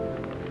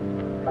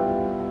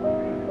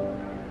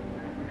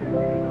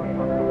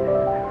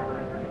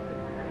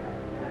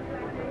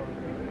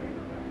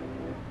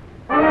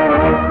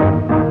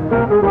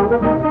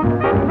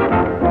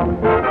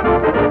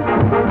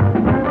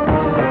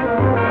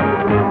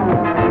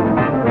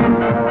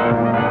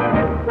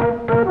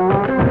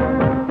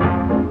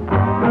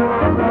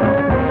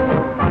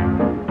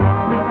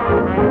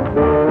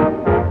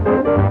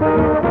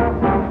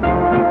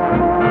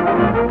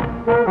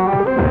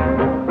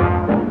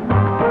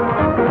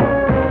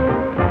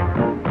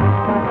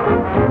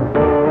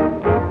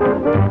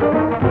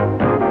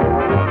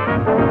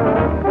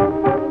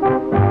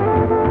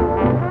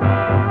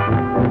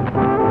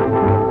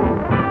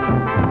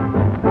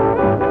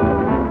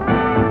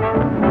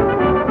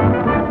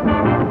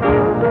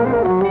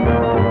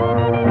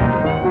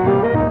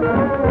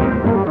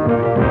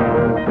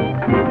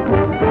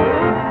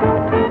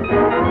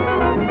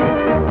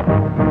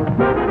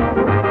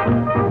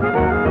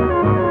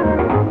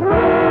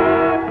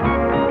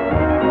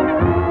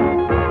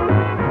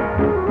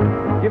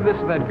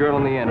 That girl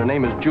in the end. Her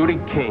name is Judy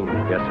King.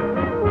 Yes, sir.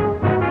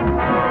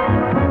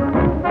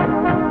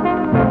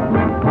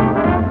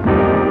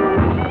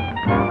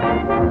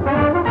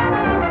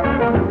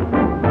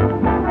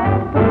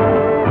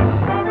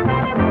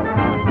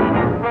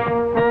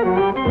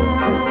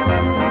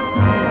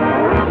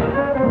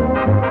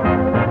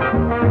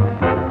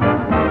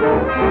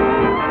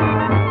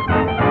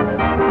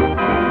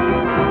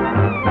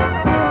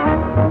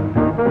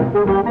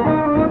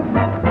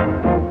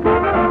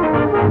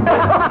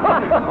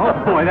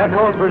 That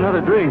calls for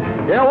another drink.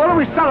 Yeah, what are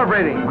we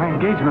celebrating? My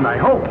engagement, I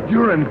hope.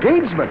 Your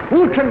engagement?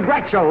 Well,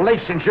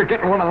 congratulations. You're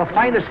getting one of the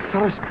finest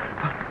fellas.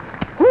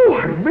 Oh,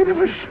 I made a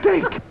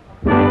mistake.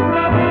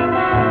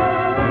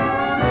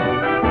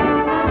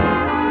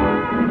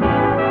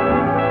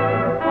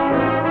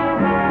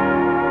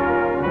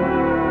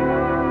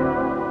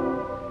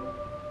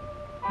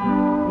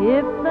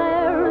 If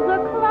there's a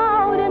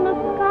cloud in the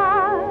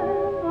sky,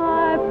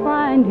 I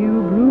find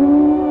you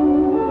blue.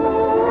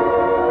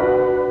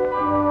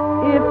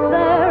 If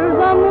there's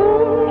a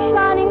moon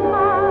shining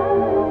high,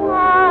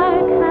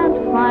 I can't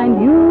find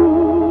you.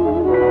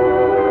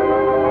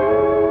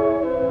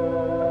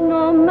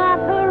 No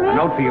matter if A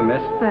note for you,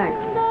 miss. Thanks.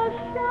 the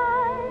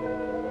shine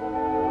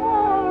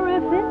or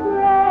if it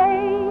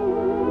rains,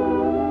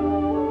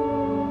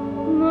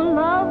 the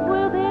love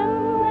within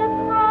this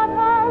heart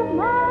of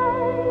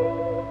mine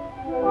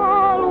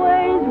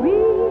always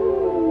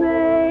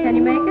remains. Can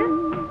you make it?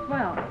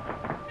 Well,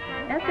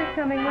 Esther's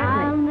coming with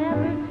I'll me.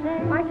 never say,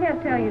 I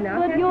can't tell you now.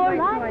 but Can't you you're wait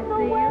till like I the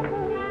see you? weather.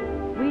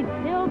 We'd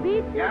still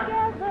be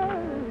together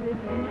if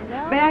you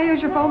felt. May I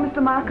use your phone,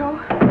 Mr. Marco?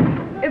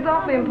 It's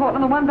awfully important,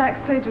 and the one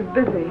backstage is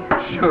busy.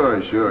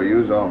 Sure.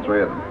 Use all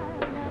 3 of them.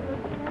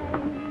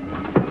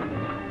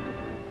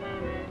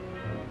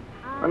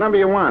 What number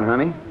you want,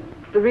 honey?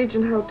 The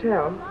Regent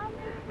Hotel.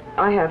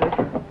 I have it.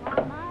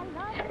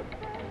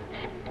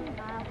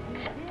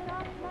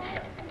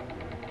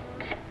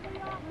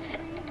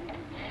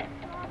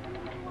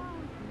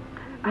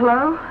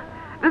 Hello?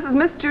 This is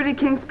Miss Judy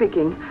King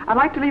speaking. I'd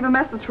like to leave a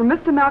message for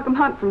Mr. Malcolm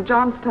Hunt from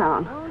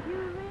Johnstown.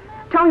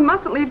 Tell him he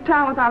mustn't leave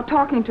town without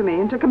talking to me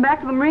and to come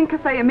back to the Marine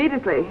Cafe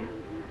immediately.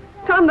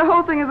 Tell him the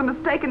whole thing is a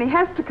mistake and he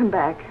has to come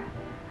back.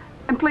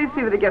 And please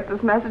see that he gets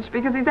this message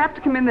because he's apt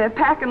to come in there,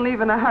 pack, and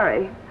leave in a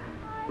hurry.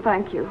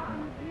 Thank you.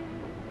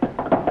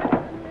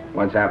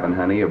 What's happened,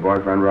 honey? Your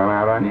boyfriend run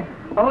out on you?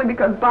 Only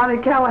because Barney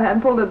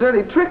Callahan pulled a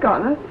dirty trick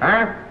on us.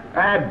 Huh?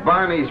 That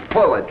Barney's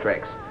full of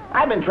tricks.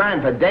 I've been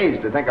trying for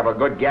days to think of a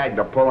good gag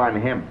to pull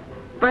on him.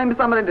 Frame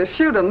somebody to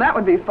shoot him, that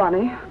would be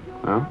funny.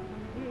 Huh?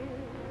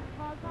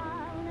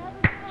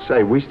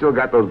 Say, we still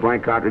got those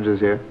blank cartridges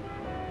here?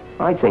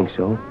 I think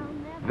so.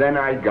 Then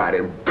I got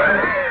him.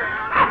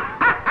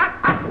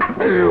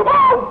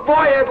 Oh,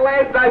 boy, at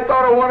last I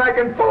thought of one I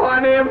can pull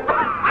on him.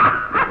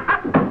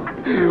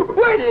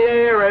 Wait till you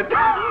hear it.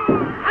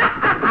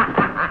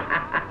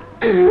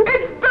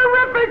 It's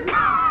terrific.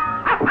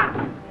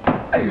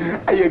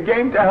 Are you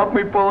game to help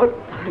me pull it?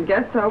 I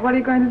guess so. What are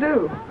you going to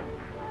do?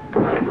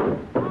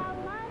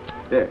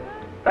 There,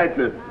 that's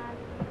it.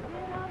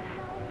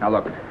 Now,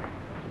 look.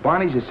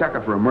 Barney's a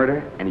sucker for a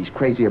murder, and he's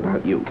crazy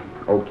about you.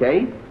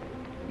 Okay?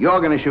 You're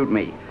going to shoot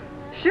me.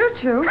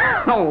 Shoot you?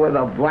 Oh, with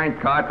a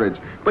blank cartridge.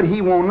 But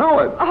he won't know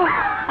it. Oh.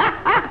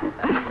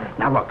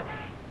 Now, look.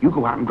 You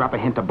go out and drop a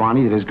hint to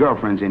Barney that his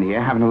girlfriend's in here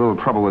having a little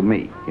trouble with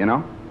me, you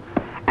know?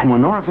 And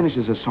when Nora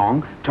finishes a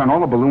song, turn all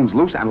the balloons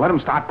loose and let them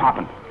start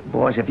popping.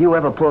 Boss, if you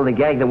ever pulled a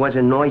gag that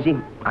wasn't noisy,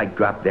 I'd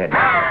drop dead.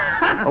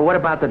 Oh, what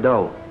about the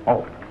dough?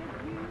 Oh.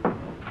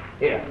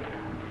 Here.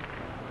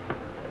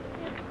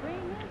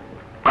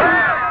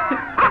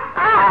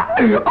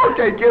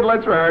 Okay, kid,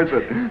 let's rehearse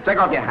it. Take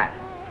off your hat.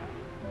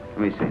 Let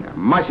me see now.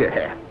 Muss your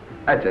hair.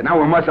 That's it. Now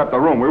we'll muss up the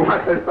room. We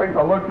want this thing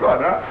to look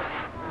good, huh?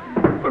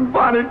 When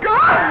Barney goes...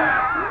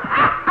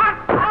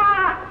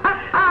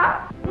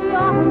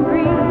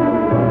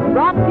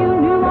 Brought you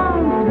new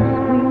arms to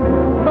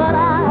squeeze, but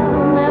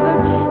I'll never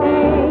change.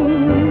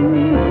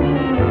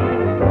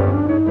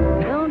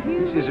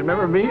 Mrs.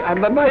 Remember me?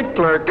 I'm the night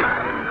clerk.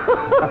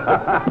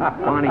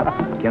 Barney,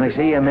 can I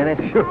see you a minute?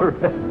 Sure.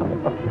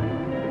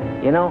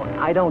 You know,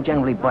 I don't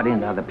generally butt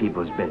into other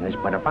people's business,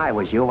 but if I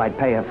was you, I'd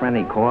pay a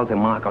friendly call to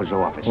Marco's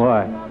office.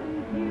 Why?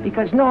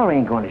 Because Nora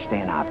ain't going to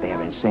stand out there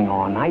and sing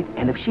all night,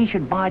 and if she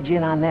should barge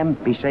in on them,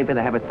 be safer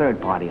to have a third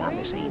party on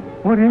the scene.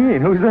 What do you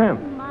mean? Who's them?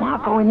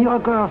 Marco and your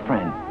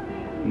girlfriend.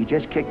 He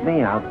just kicked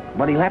me out,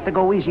 but he'll have to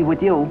go easy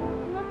with you.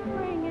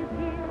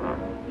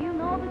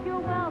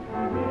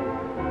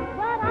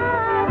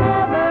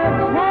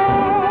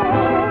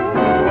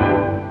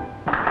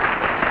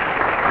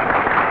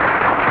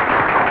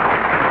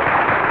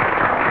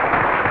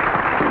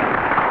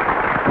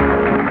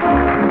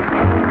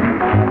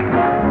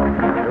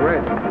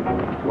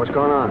 What's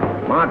going on?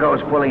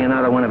 Marco's pulling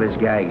another one of his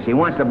gags. He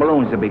wants the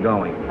balloons to be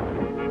going.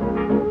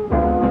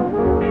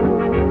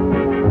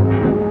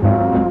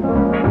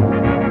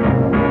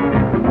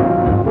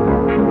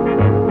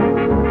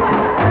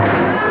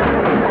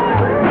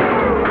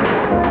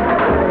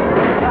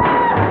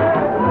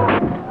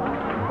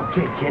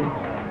 Okay, kid.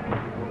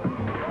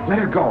 Let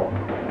her go.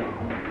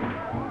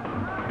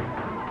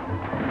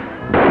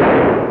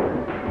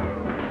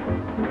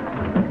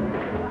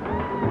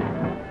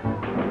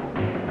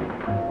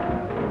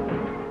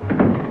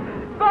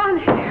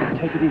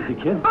 Take it easy,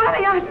 kid.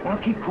 Barney, Now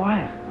keep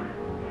quiet.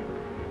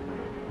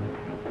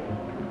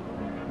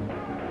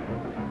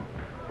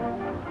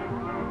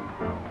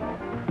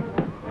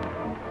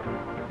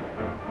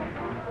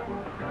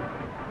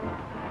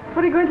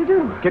 What are you going to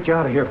do? Get you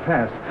out of here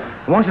fast.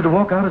 I want you to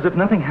walk out as if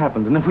nothing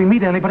happened, and if we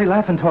meet anybody,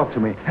 laugh and talk to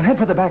me. And head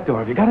for the back door.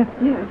 Have you got it?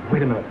 Yes.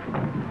 Wait a minute.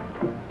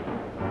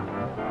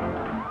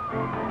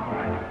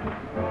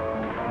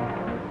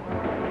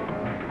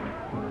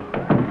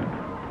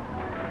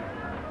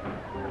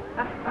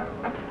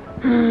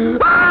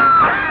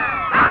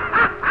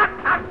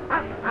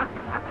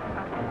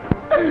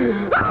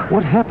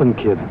 What happened,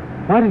 kid?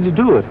 Why did you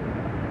do it?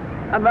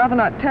 I'd rather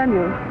not tell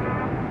you.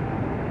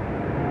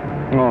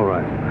 All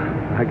right.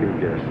 I can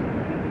guess.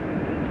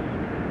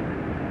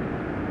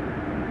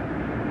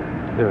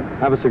 Here,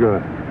 have a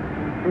cigarette.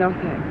 No,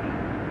 thanks.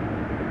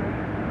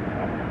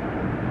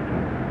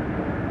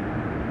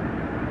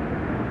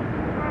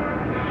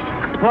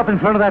 Pull up in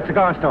front of that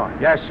cigar store.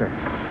 Yes, sir.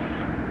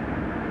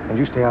 And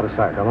you stay out of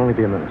sight. I'll only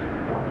be a minute.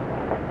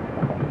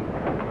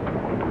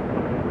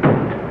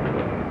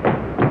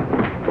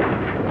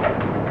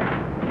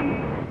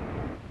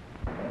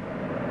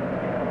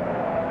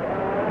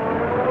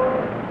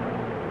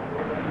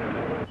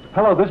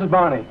 Hello, this is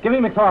Barney. Give me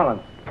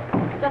McFarland.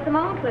 Just a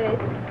moment, please.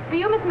 For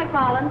you, Miss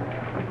McFarland.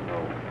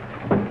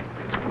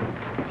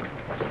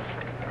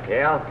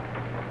 Gale?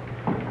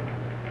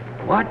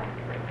 What?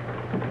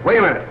 Wait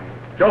a minute.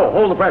 Joe,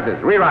 hold the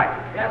presses. Rewrite.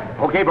 Yes.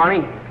 Okay,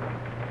 Barney.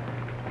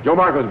 Joe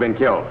Marco's been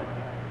killed.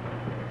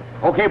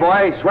 Okay,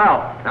 boy,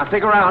 swell. Now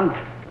stick around.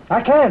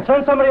 I can't.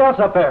 Send somebody else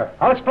up there.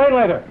 I'll explain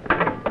later.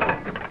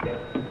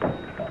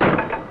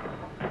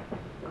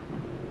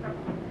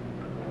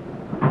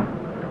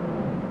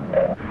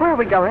 Where are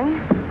we going?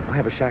 I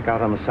have a shack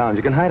out on the Sound.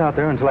 You can hide out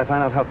there until I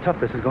find out how tough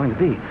this is going to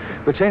be.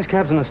 We'll change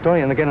cabs in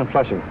Astoria and again in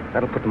Flushing.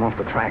 That'll put them off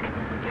the track.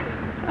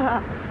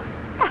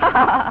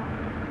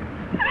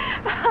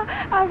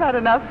 I've had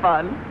enough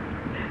fun.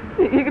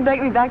 You can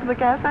take me back to the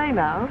cafe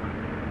now.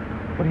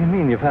 What do you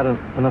mean, you've had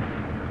enough...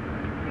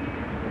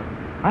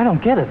 I don't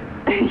get it.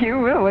 You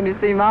will when you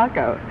see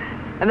Marco.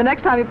 And the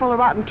next time you pull a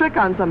rotten trick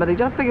on somebody,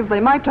 just because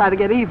they might try to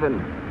get even.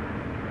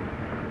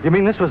 You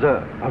mean this was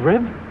a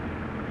rib?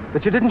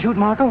 That you didn't shoot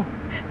Marco?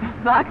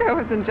 Marco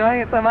was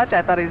enjoying it so much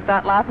I thought he'd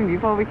start laughing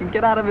before we could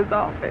get out of his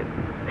office.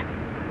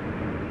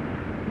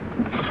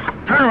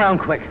 Turn around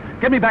quick.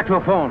 Get me back to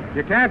a phone.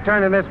 You can't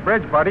turn in this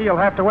bridge, buddy. You'll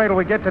have to wait till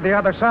we get to the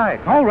other side.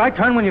 All right,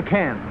 turn when you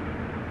can.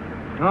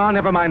 Oh,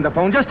 never mind the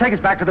phone. Just take us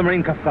back to the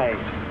Marine Cafe.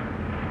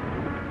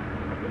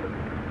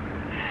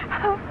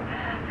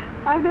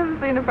 I've never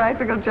seen a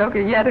practical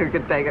joker yet who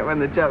could take it when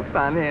the joke's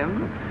on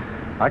him.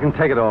 I can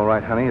take it all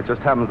right, honey. It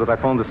just happens that I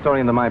phoned the story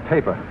into my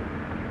paper.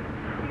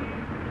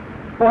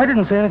 Oh, I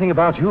didn't say anything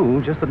about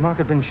you, just that Mark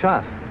had been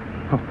shot.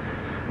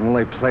 Well,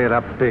 they play it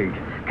up big.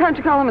 Can't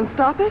you call him and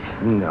stop it?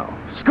 No.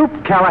 Scoop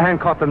Callahan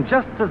caught them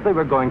just as they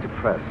were going to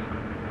press.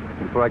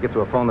 Before I get to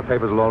a phone, the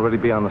papers will already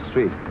be on the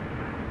street.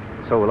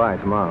 So will I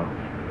tomorrow.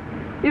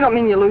 You don't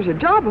mean you'll lose your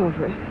job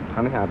over it?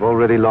 Honey, I've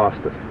already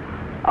lost it.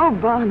 Oh,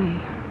 Barney.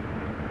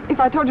 If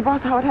I told your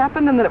boss how it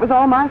happened and that it was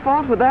all my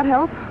fault, would that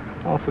help?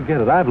 Oh,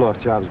 forget it. I've lost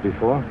jobs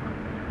before.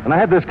 And I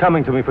had this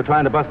coming to me for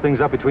trying to bust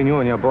things up between you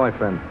and your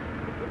boyfriend.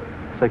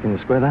 Say, can you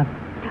square that?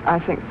 I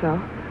think so.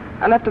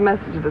 I left a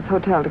message at his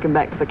hotel to come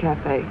back to the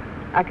cafe.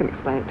 I can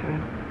explain it to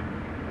him.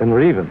 Then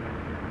we're even.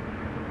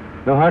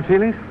 No hard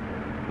feelings?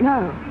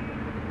 No.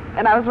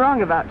 And I was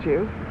wrong about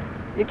you.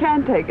 You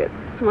can take it.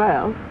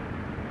 Swell.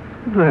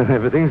 Then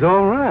everything's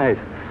all right.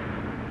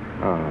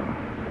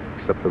 Oh,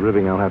 except the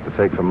ribbing I'll have to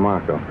take from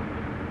Marco.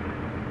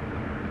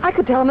 I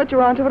could tell him that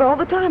you're onto it all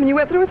the time, and you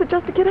went through with it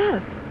just to kid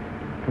us.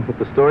 With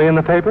the story in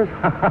the papers?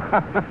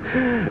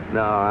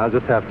 No, I'll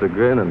just have to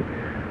grin and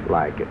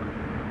like it.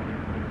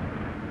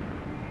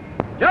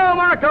 Joe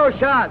Marco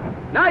shot.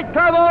 Night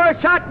Cavalier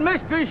shot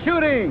mystery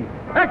shooting.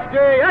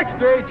 Extra,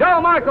 extra, Joe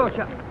Marco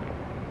shot.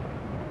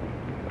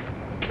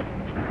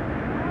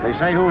 They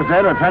say who was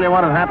dead or tell you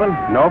what had happened?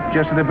 Nope,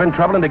 just that they've been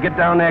troubling to get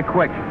down there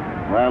quick.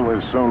 Well,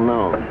 we'll soon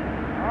know.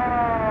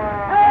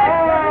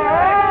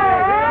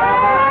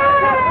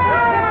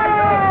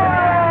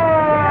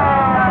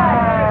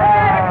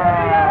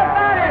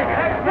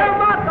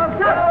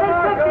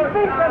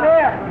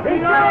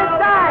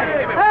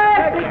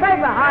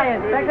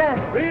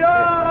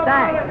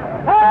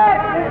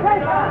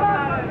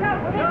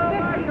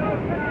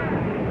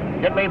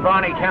 Get me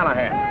Barney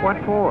Callahan. What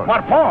for?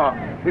 What for?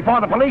 Before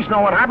the police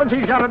know what happens,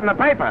 he's got it in the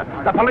paper.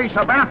 The police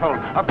are baffled.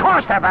 Of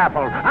course they're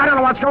baffled. I don't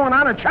know what's going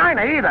on in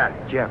China either.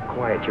 Jeff,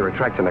 quiet. You're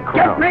attracting a Get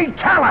crowd. me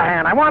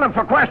Callahan. I want him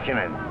for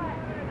questioning.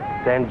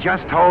 Then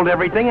just hold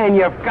everything and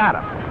you've got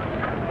him.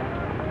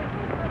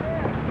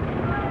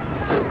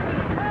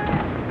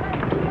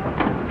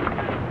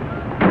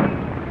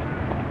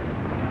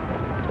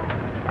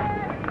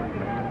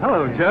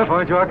 Hello, Jeff.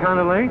 Aren't you out kind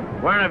of late?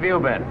 Where have you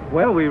been?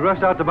 Well, we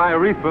rushed out to buy a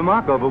wreath for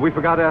Marco, but we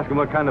forgot to ask him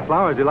what kind of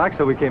flowers he likes,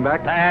 so we came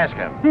back. To ask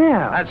him?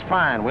 Yeah. That's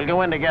fine. We'll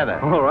go in together.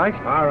 All right.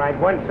 All right,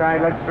 one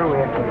side. Let's through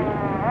here,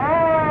 please.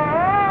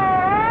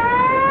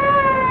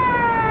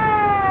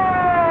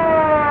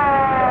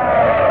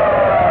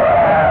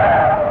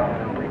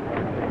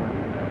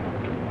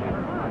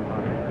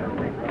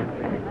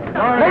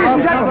 Ladies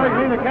and gentlemen,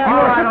 you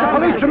will assist the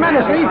police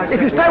tremendously if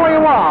you stay where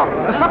you are.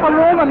 The supper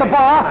room and the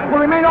bar will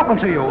remain open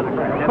to you.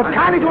 But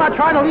kindly do not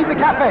try to leave the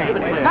cafe.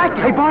 Thank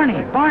you. Hey,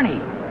 Barney,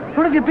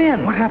 where have you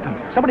been? What happened?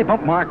 Somebody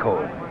bumped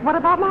Marco. What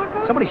about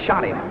Marco? Somebody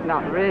shot him.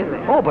 Not really.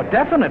 Oh, but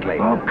definitely.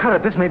 Oh, cut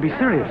it. This may be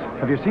serious.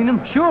 Have you seen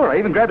him? Sure, I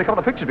even grabbed a couple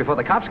of pictures before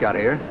the cops got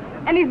here.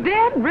 And he's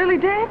dead? Really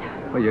dead?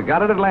 Well, you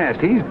got it at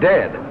last. He's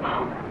dead.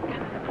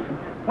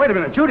 Wait a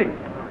minute, Judy.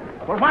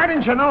 Well, why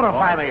didn't you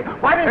notify me?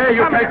 Why didn't Hey,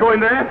 you come can't here? go in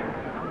there.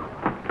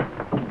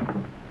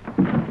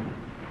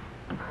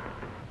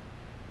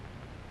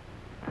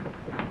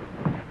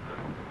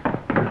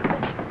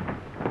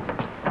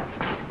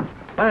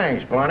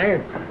 Thanks,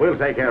 Barney. We'll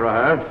take care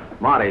of her.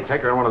 Marty,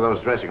 take her in one of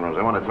those dressing rooms.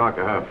 I want to talk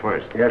to her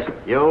first. Yes,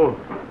 sir. You,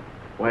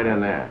 wait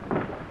in there.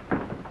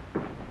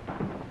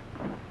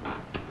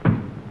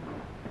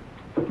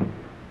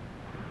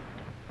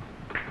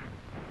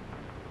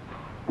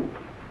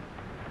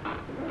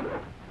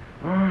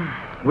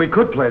 We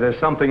could play There's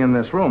Something in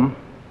This Room.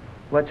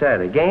 What's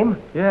that, a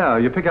game? Yeah,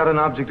 you pick out an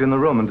object in the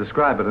room and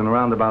describe it in a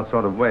roundabout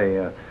sort of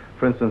way.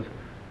 For instance,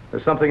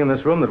 there's something in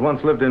this room that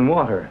once lived in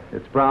water.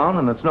 It's brown,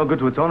 and it's no good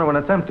to its owner when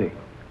it's empty.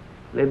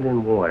 Lived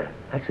in water.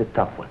 That's a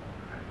tough one.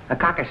 A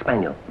cocker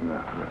spaniel.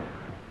 No.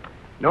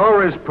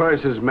 Nora's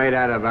purse is made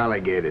out of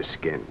alligator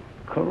skin.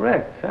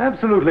 Correct.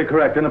 Absolutely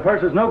correct. And the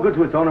purse is no good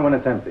to its owner when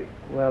it's empty.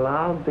 Well,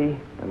 I'll be...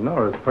 And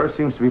Nora's purse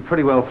seems to be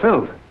pretty well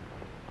filled.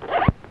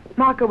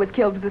 Marco was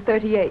killed with a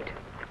 38.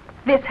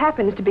 This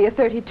happens to be a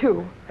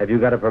 32. Have you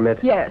got a permit?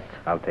 Yes.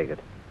 I'll take it.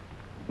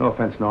 No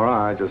offense, Nora.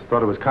 I just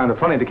thought it was kind of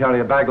funny to carry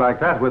a bag like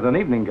that with an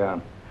evening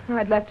gown.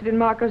 I'd left it in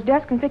Marco's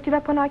desk and picked it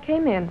up when I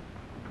came in.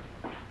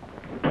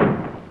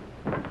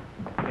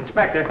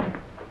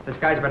 Inspector, this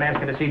guy's been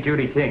asking to see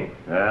Judy King.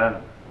 Yeah?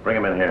 Bring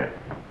him in here.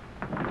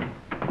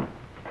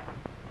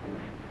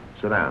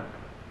 Sit down.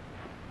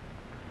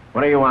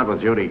 What do you want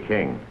with Judy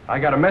King? I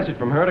got a message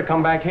from her to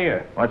come back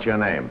here. What's your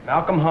name?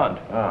 Malcolm Hunt.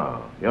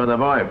 Oh, you're the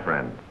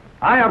boyfriend.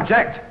 I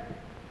object.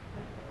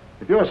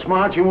 If you're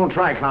smart, you won't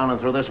try clowning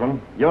through this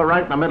one. You're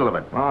right in the middle of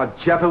it. Oh,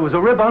 Jeff, it was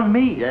a rib on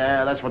me.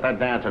 Yeah, that's what that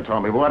dancer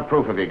told me. But what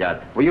proof have you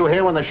got? Were you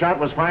here when the shot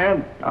was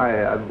fired?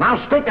 I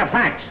Now stick to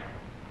facts.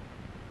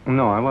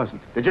 No, I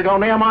wasn't. Did you go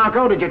near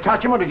Marco? Did you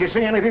touch him, or did you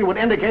see anything that would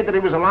indicate that he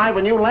was alive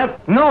when you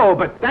left? No,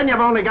 but... Then you've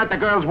only got the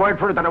girl's word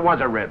for it that it was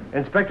a rib.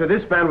 Inspector,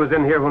 this band was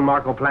in here when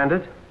Marco planned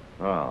it.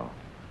 Oh.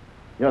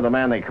 You're the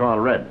man they call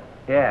Red.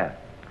 Yeah,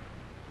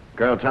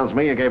 Girl tells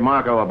me you gave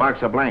Marco a box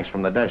of blanks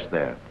from the desk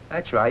there.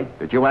 that's right.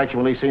 Did you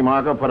actually see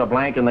Marco put a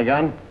blank in the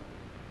gun?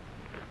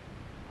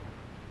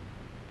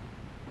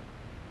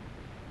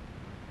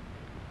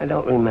 I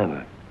don't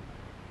remember.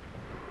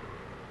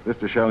 This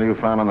the shell you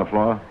found on the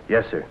floor?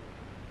 Yes, sir.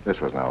 This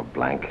was no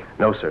blank.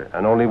 No, sir.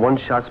 And only one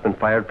shot's been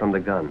fired from the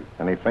gun.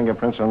 Any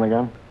fingerprints on the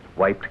gun?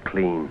 Wiped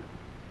clean.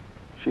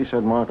 She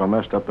said Marco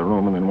messed up the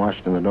room and then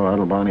washed in the door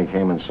until Barney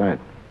came in sight.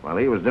 While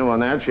he was doing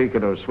that, she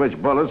could have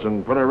switched bullets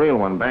and put a real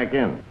one back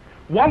in.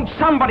 Won't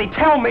somebody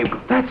tell me?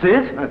 That's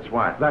it. That's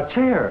what? That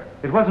chair.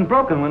 It wasn't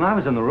broken when I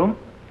was in the room.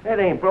 It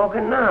ain't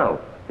broken now.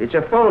 It's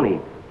a phony.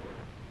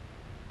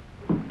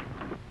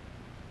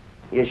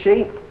 You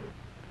see?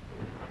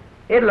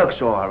 It looks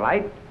all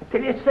right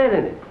until you sit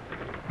in it.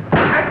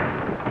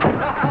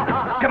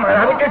 Come on,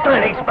 I'm just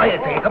trying to explain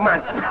it to you. Come on.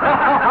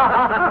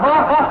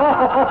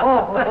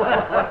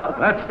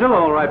 That's still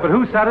all right, but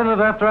who sat in it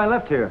after I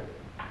left here?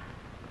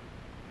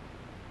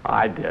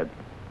 I did.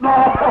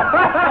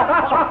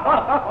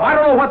 I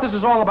don't know what this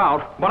is all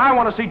about, but I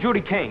want to see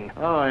Judy King.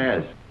 Oh,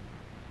 yes.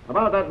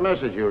 About that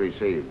message you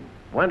received.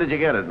 When did you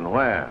get it and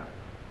where?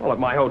 Well, at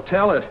my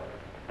hotel at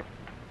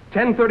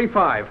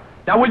 10:35.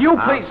 Now, will you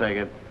please... I'll take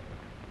it.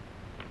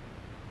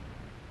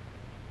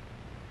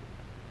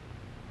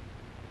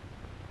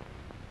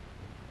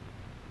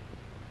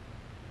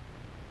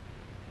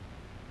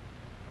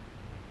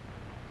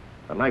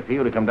 I'd like for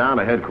you to come down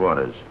to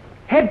headquarters.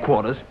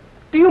 Headquarters?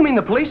 Do you mean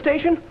the police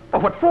station? Oh,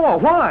 what for?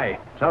 Why?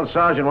 Tell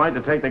Sergeant White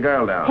to take the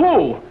girl down.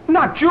 Who?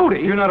 Not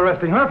Judy. You're not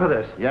arresting her for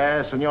this.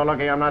 Yes, and you're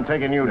lucky I'm not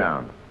taking you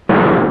down.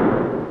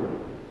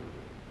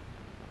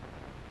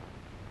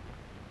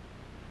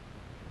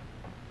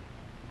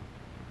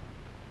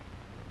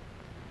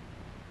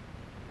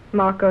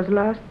 Marco's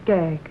last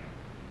gag.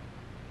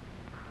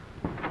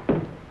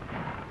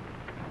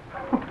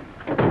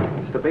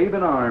 It's the babe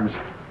in arms.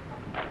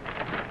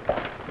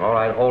 All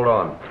right, hold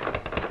on.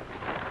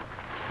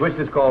 Twist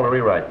this call to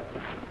rewrite.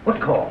 What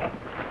call?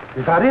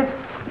 Is that it?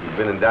 He's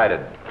been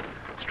indicted.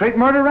 Straight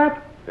murder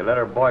rap? They let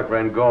her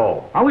boyfriend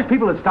go. I wish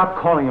people would stop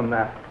calling him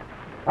that.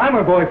 I'm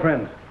her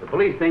boyfriend. The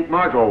police think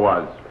Marco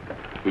was.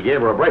 He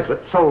gave her a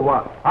bracelet. So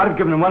what? I'd have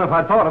given him one if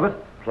I'd thought of it.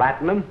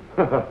 Platinum?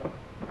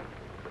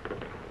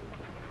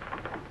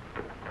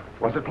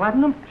 Was it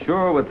platinum?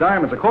 Sure, with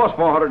diamonds. It cost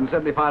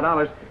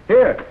 $475.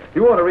 Here,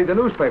 you ought to read the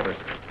newspapers.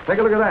 Take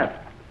a look at that.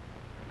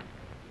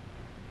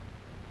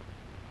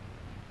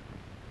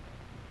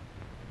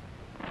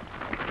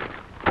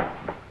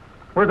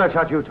 Where's that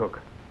shot you took?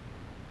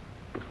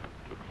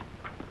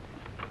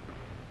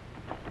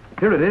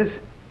 Here it is.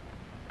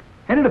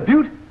 Ain't it a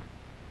beaut?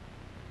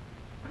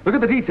 Look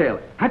at the detail.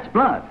 That's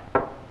blood.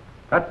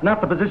 That's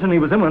not the position he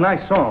was in when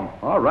I saw him.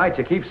 All right,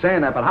 you keep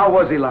saying that, but how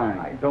was he lying?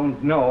 I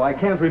don't know. I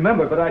can't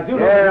remember, but I do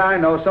know. Yeah, I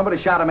know.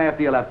 Somebody shot him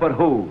after you left, but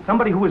who?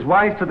 Somebody who was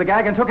wise to the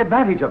gag and took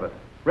advantage of it.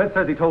 Red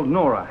says he told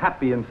Nora,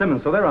 Happy, and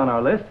Simmons, so they're on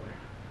our list.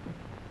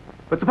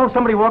 But suppose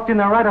somebody walked in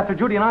there right after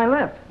Judy and I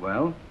left.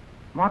 Well?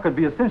 Mark would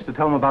be a cinch to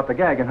tell him about the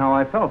gag and how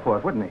I fell for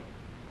it, wouldn't he?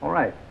 All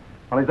right.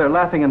 While he's there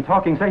laughing and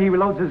talking, say he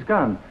reloads his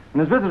gun. And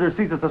his visitor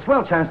sees it's a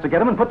swell chance to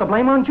get him and put the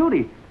blame on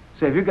Judy.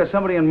 Say, have you got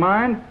somebody in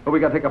mind? Or we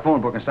got to take a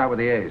phone book and start with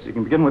the A's? You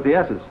can begin with the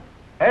S's.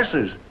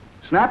 S's?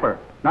 Snapper.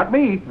 Not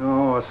me.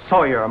 Oh,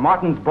 Sawyer,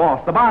 Martin's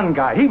boss, the bond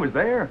guy. He was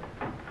there.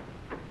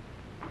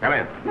 Come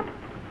in.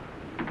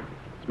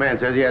 This man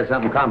says he has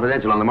something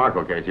confidential on the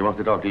Marco case. He wants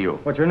to talk to you.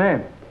 What's your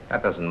name?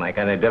 That doesn't make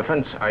any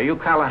difference. Are you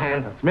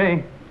Callahan? That's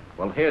me.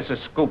 Well, here's a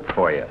scoop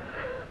for you.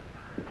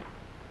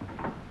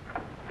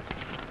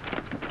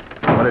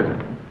 What is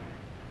it?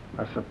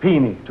 A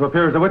subpoena to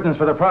appear as a witness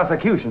for the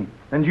prosecution.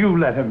 And you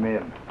let him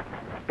in.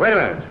 Wait a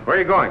minute. Where are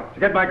you going? To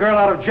get my girl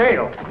out of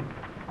jail.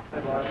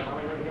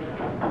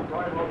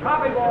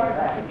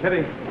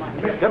 Kitty,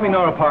 get me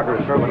Nora Parker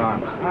at Sherwin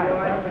Arms.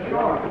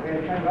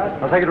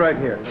 I'll take it right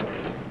here.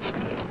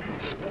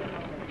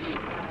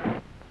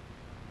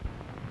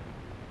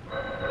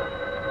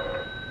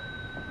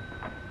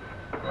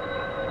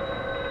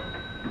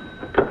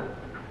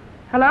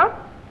 Hello?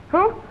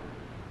 Who?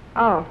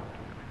 Oh.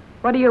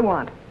 What do you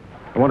want?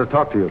 I want to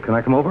talk to you. Can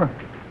I come over?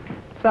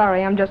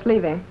 Sorry, I'm just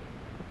leaving.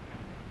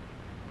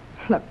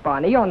 Look,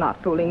 Barney, you're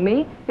not fooling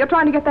me. You're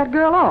trying to get that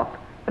girl off.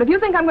 But if you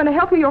think I'm going to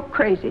help you, you're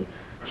crazy.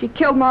 She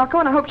killed Marco,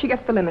 and I hope she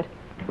gets the limit.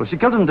 Well, she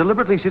killed him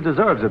deliberately. She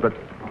deserves it, but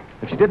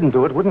if she didn't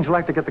do it, wouldn't you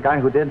like to get the guy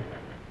who did?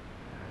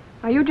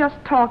 Are you just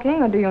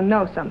talking, or do you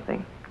know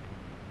something?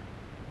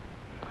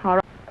 All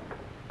right.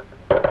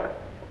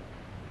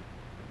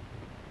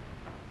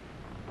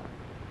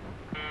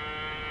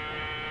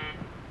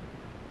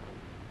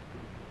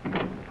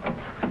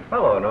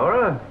 Hello,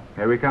 Nora.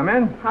 Here we come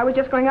in? I was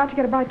just going out to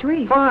get a bite to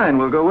eat. Fine,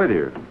 we'll go with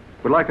you.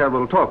 We'd like to have a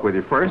little talk with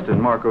you first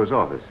in Marco's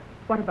office.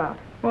 What about?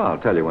 Well, I'll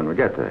tell you when we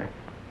get there.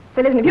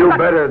 Say, listen, if You you've got...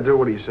 better do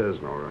what he says,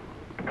 Nora.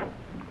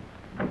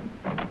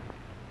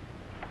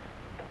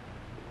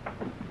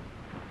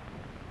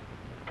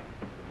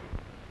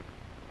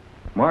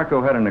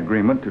 Marco had an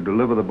agreement to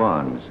deliver the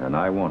bonds, and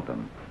I want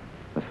them.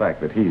 The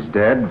fact that he's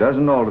dead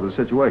doesn't alter the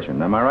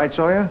situation. Am I right,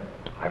 Sawyer?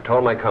 I've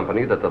told my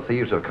company that the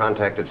thieves have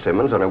contacted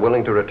Simmons and are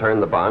willing to return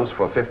the bonds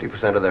for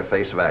 50% of their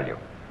face value.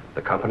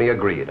 The company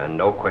agreed, and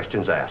no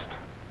questions asked.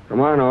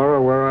 Come on,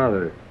 Nora, where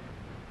are they?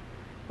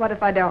 What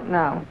if I don't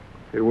know?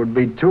 It would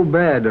be too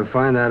bad to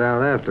find that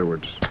out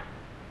afterwards.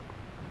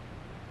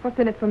 What's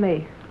in it for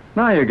me?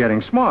 Now you're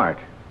getting smart.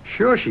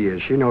 Sure she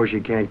is. She knows she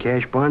can't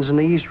cash bonds in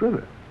the East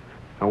River.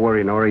 Don't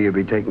worry, Nora, you'll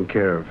be taken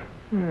care of.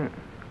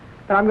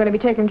 But I'm going to be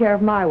taken care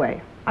of my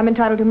way. I'm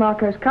entitled to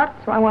Marco's cut,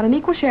 so I want an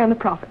equal share in the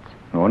profits.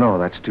 Oh, no,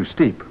 that's too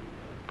steep.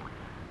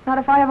 Not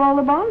if I have all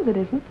the bonds, it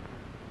isn't.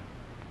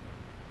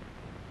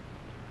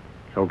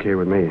 Okay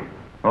with me.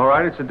 All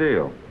right, it's a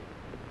deal.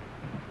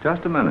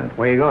 Just a minute.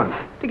 Where you going?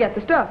 To get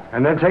the stuff.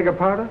 And then take a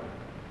powder?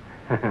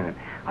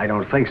 I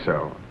don't think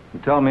so. You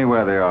tell me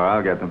where they are,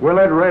 I'll get them. We'll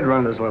let Red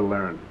run this little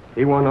errand.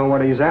 He won't know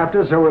what he's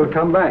after, so we'll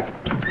come back.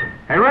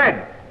 Hey,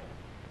 Red!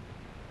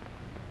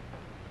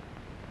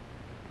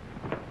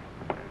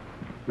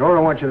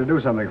 Nora wants you to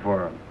do something for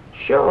her.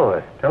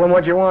 Sure. Tell him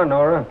what you want,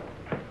 Nora.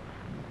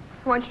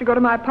 I want you to go to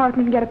my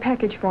apartment and get a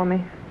package for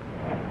me.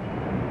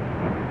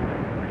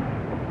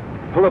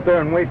 Pull up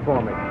there and wait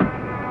for me.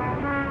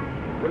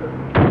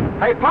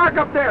 Hey, park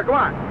up there. Go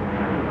on.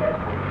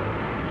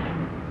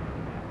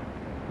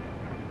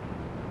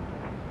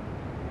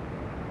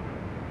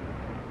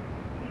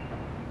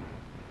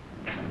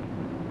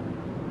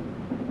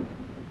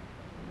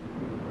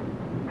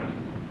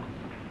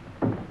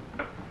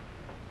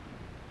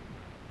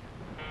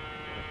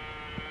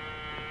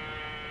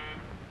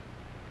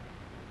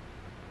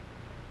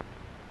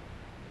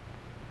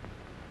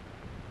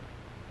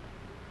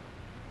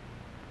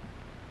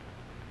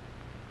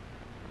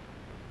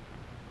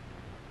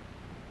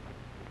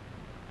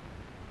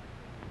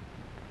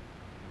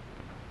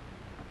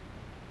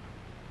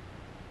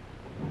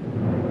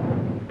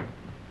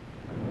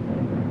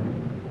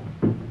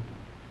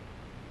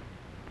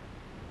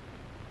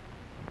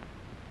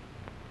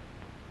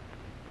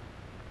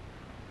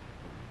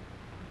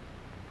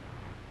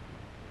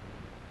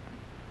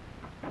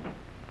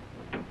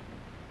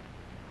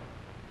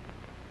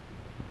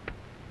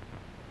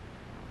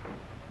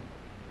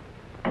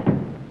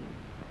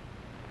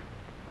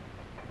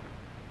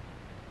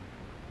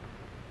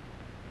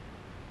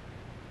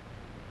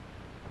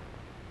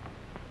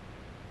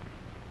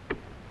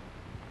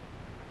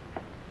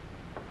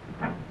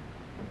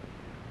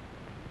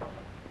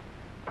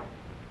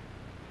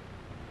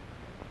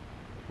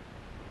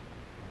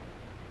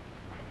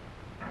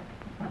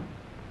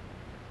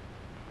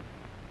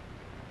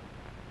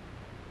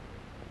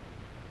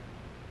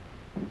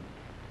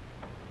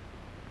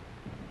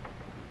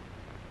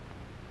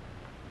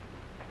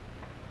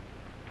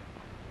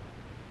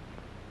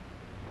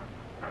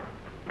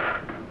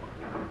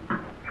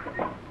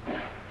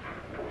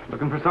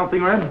 Looking for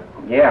something, Red?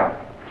 Yeah.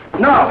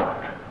 No!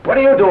 What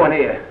are you doing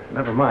here?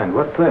 Never mind.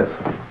 What's this?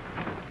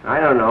 I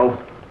don't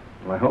know.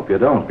 Well, I hope you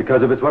don't,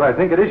 because if it's what I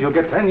think it is, you'll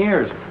get 10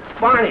 years.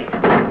 Barney,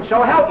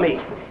 so help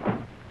me.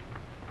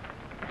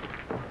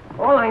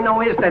 All I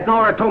know is that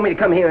Nora told me to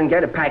come here and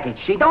get a package.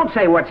 She don't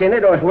say what's in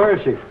it or... Where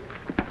is she?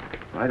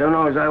 I don't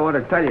know as I ought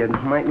to tell you. It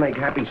might make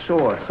Happy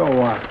sore. So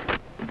what?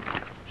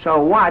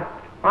 So what?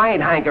 I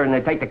ain't hankering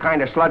to take the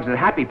kind of slugs that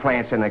Happy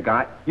plants in the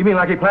gut. You mean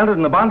like he planted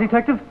in the bond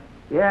detective?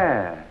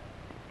 Yeah.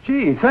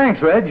 Gee,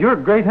 thanks, Red. You're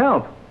a great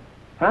help.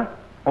 Huh?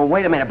 Oh,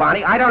 wait a minute,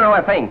 Barney. I don't know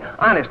a thing.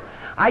 Honest.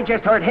 I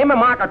just heard him and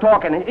Mark are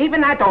talking, and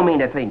even that don't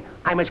mean a thing.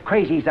 I'm as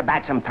crazy as a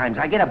bat sometimes.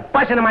 I get a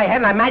buzzing in my head,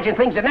 and I imagine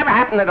things that never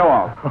happened at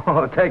all.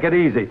 Oh, take it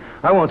easy.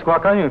 I won't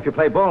squawk on you if you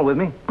play ball with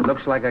me.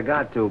 Looks like I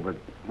got to, but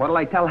what'll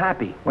I tell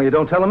Happy? Well, you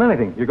don't tell him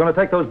anything. You're going to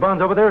take those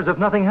bonds over there as if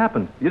nothing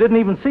happened. You didn't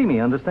even see me,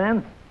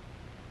 understand?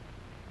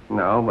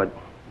 No, but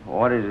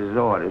orders is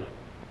orders.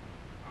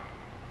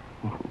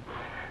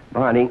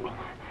 Barney,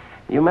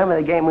 you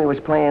remember the game we was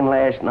playing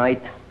last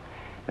night?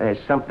 There's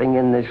something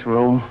in this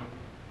room.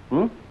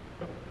 Hmm?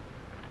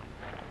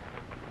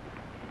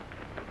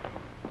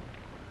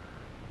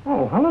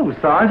 Oh, hello,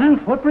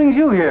 Sergeant. What brings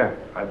you here?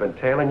 I've been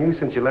tailing you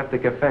since you left the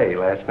cafe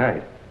last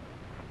night.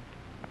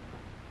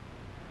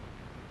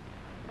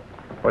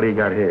 What do you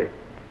got here?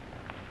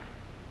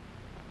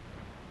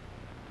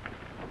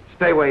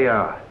 Stay where you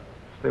are.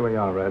 Stay where you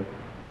are, Red.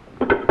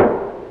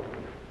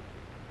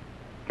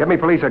 Get me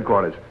police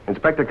headquarters.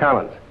 Inspector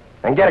Collins.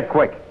 And get it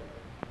quick.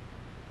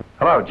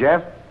 Hello,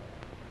 Jeff.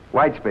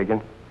 White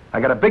speaking. I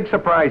got a big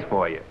surprise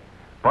for you.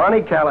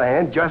 Barney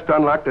Callahan just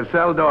unlocked a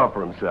cell door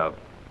for himself.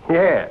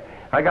 Yeah,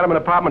 I got him in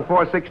apartment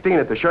 416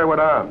 at the Sherwood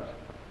Arms.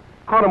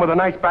 Caught him with a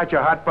nice batch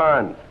of hot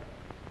buns.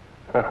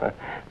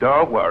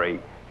 Don't worry.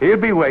 He'll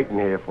be waiting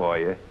here for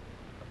you.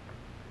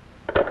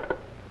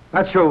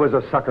 That sure was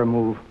a sucker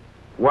move.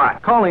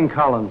 What? Calling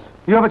Collins.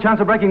 You have a chance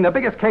of breaking the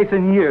biggest case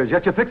in years,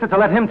 yet you fix it to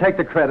let him take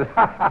the credit.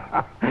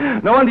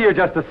 No wonder you're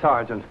just a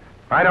sergeant.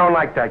 I don't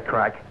like that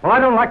crack. Well, I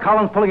don't like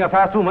Collins pulling a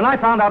fast one when I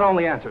found out all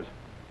the answers.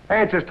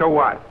 Answers to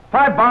what?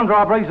 5 bond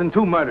robberies and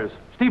 2 murders.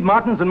 Steve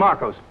Martin's and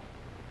Marco's.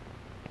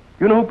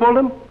 You know who pulled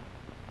them?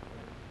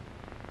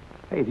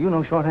 Hey, do you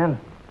know shorthand?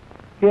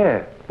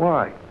 Yeah.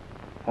 Why?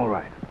 All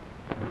right.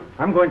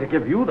 I'm going to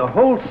give you the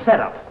whole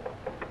setup.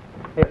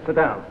 Here, sit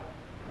down.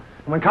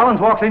 When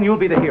Collins walks in, you'll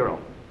be the hero.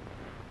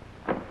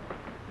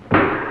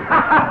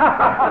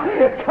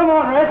 Come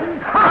on,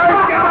 Red.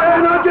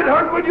 I'll get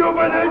hurt with you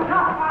for this.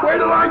 Wait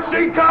till I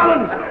see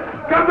Collins.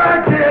 Come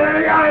back here.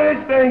 Let me out of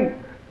this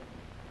thing.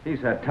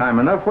 He's had time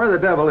enough. Where the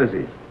devil is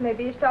he?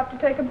 Maybe he stopped to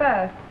take a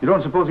bath. You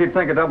don't suppose he'd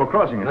think of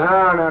double-crossing us?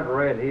 No, not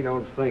Red. He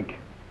don't think.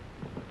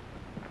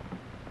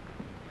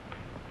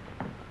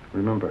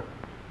 Remember,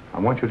 I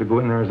want you to go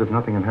in there as if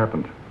nothing had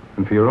happened.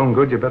 And for your own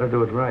good, you better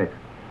do it right.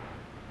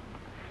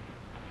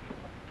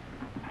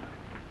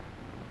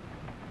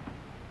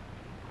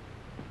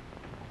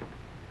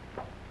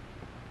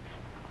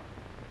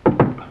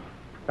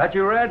 That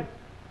you, Red?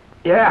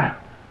 Yeah.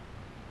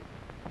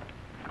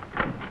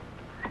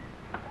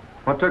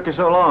 What took you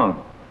so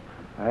long?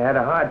 I had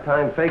a hard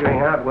time figuring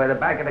out where the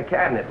back of the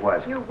cabinet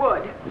was. You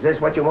would. Is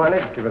this what you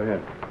wanted? Give it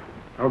ahead.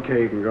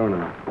 Okay, you can go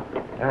now.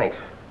 Thanks.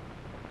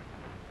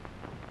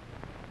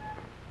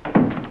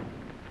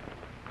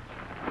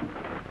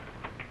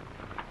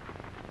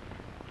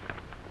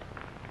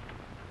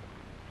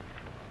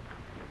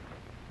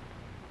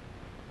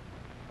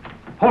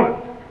 Hold it.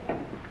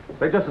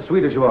 Stay just as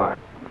sweet as you are.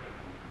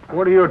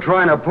 What are you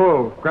trying to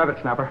pull? Grab it,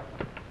 Snapper.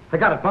 They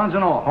got it, bonds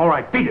and all. All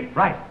right, beat it.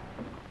 Right.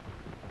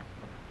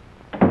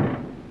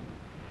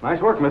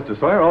 Nice work, Mr.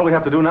 Sawyer. All we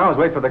have to do now is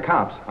wait for the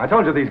cops. I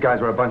told you these guys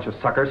were a bunch of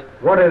suckers.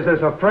 What is this,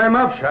 a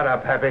frame-up? Shut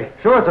up, Happy.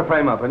 Sure, it's a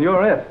frame-up, and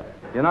you're it.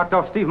 You knocked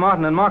off Steve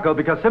Martin and Marco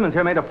because Simmons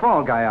here made a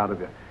fall guy out of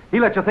you. He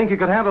let you think you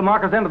could handle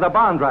Marco's end of the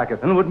bond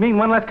racket, and it would mean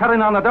one less cut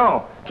in on the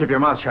dough. Keep your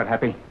mouth shut,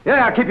 Happy.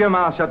 Yeah, keep your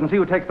mouth shut and see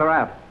who takes the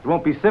rap. It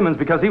won't be Simmons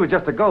because he was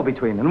just a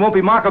go-between, and it won't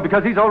be Marco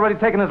because he's already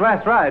taken his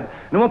last ride,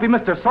 and it won't be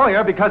Mr.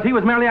 Sawyer because he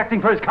was merely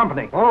acting for his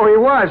company. Oh, he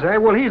was, eh?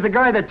 Well, he's the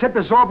guy that tipped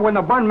us off when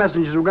the bond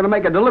messengers were going to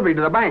make a delivery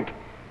to the bank.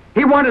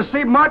 He wanted to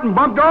see Martin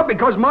bumped off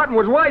because Martin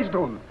was wise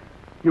to him.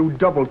 You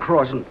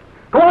double-crossing.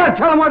 Go on,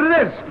 tell him what it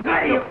is.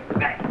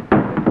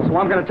 So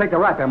I'm going to take the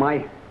rap, am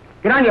I?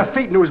 Get on your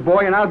feet,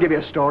 newsboy, and I'll give you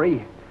a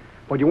story.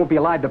 But you won't be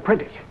alive to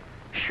print it.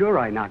 Sure,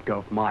 I knocked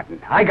off Martin.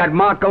 I got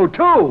Marco,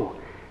 too.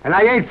 And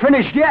I ain't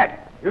finished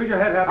yet. Use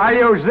your head, Happy. I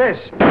use this.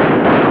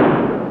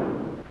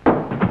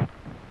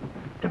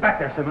 Get back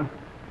there, Simmons.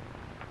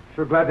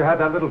 Sure glad you had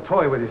that little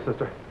toy with you,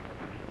 sister.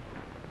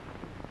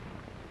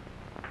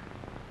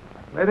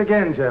 Late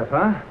again, Jeff,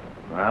 huh?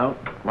 Well,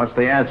 what's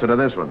the answer to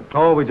this one?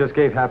 Oh, we just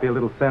gave Happy a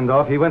little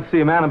send-off. He went to see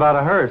a man about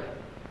a hearse.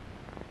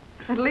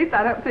 At least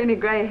I don't see any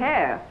gray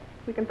hair.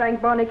 We can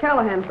thank Barney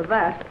Callahan for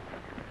that.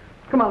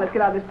 Come on, let's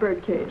get out of this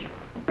bird cage.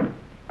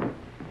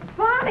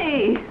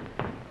 Barney!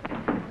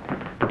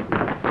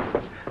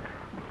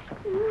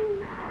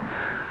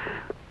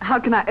 How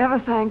can I ever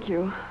thank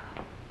you?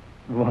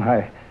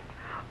 Why?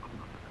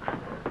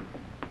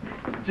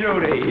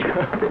 Judy!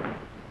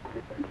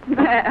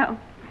 Mel.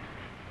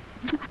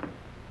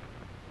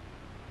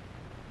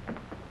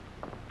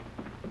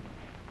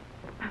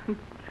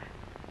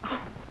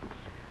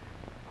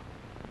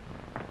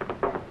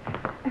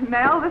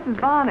 Mel, this is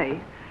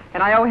Barney,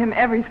 and I owe him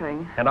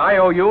everything. And I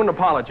owe you an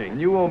apology. And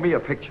you owe me a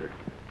picture.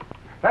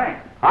 Thanks.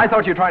 I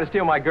thought you were trying to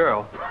steal my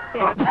girl.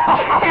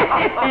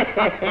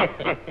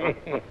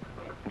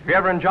 If you're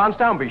ever in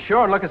Johnstown, be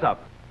sure and look us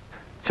up.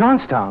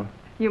 Johnstown?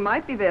 You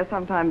might be there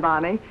sometime,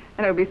 Barney,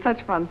 and it would be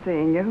such fun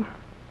seeing you.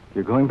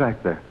 You're going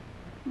back there?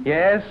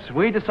 Yes,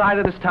 we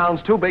decided this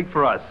town's too big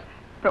for us.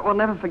 But we'll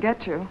never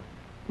forget you.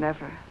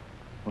 Never.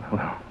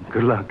 Well,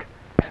 good luck.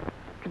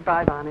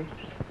 Goodbye, Barney.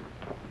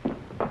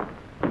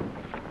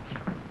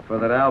 For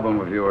that album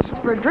of yours.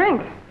 For a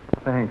drink.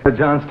 Thanks. The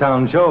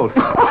Johnstown Jolt.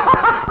 A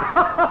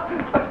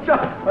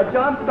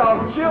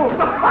Johnstown Jolt.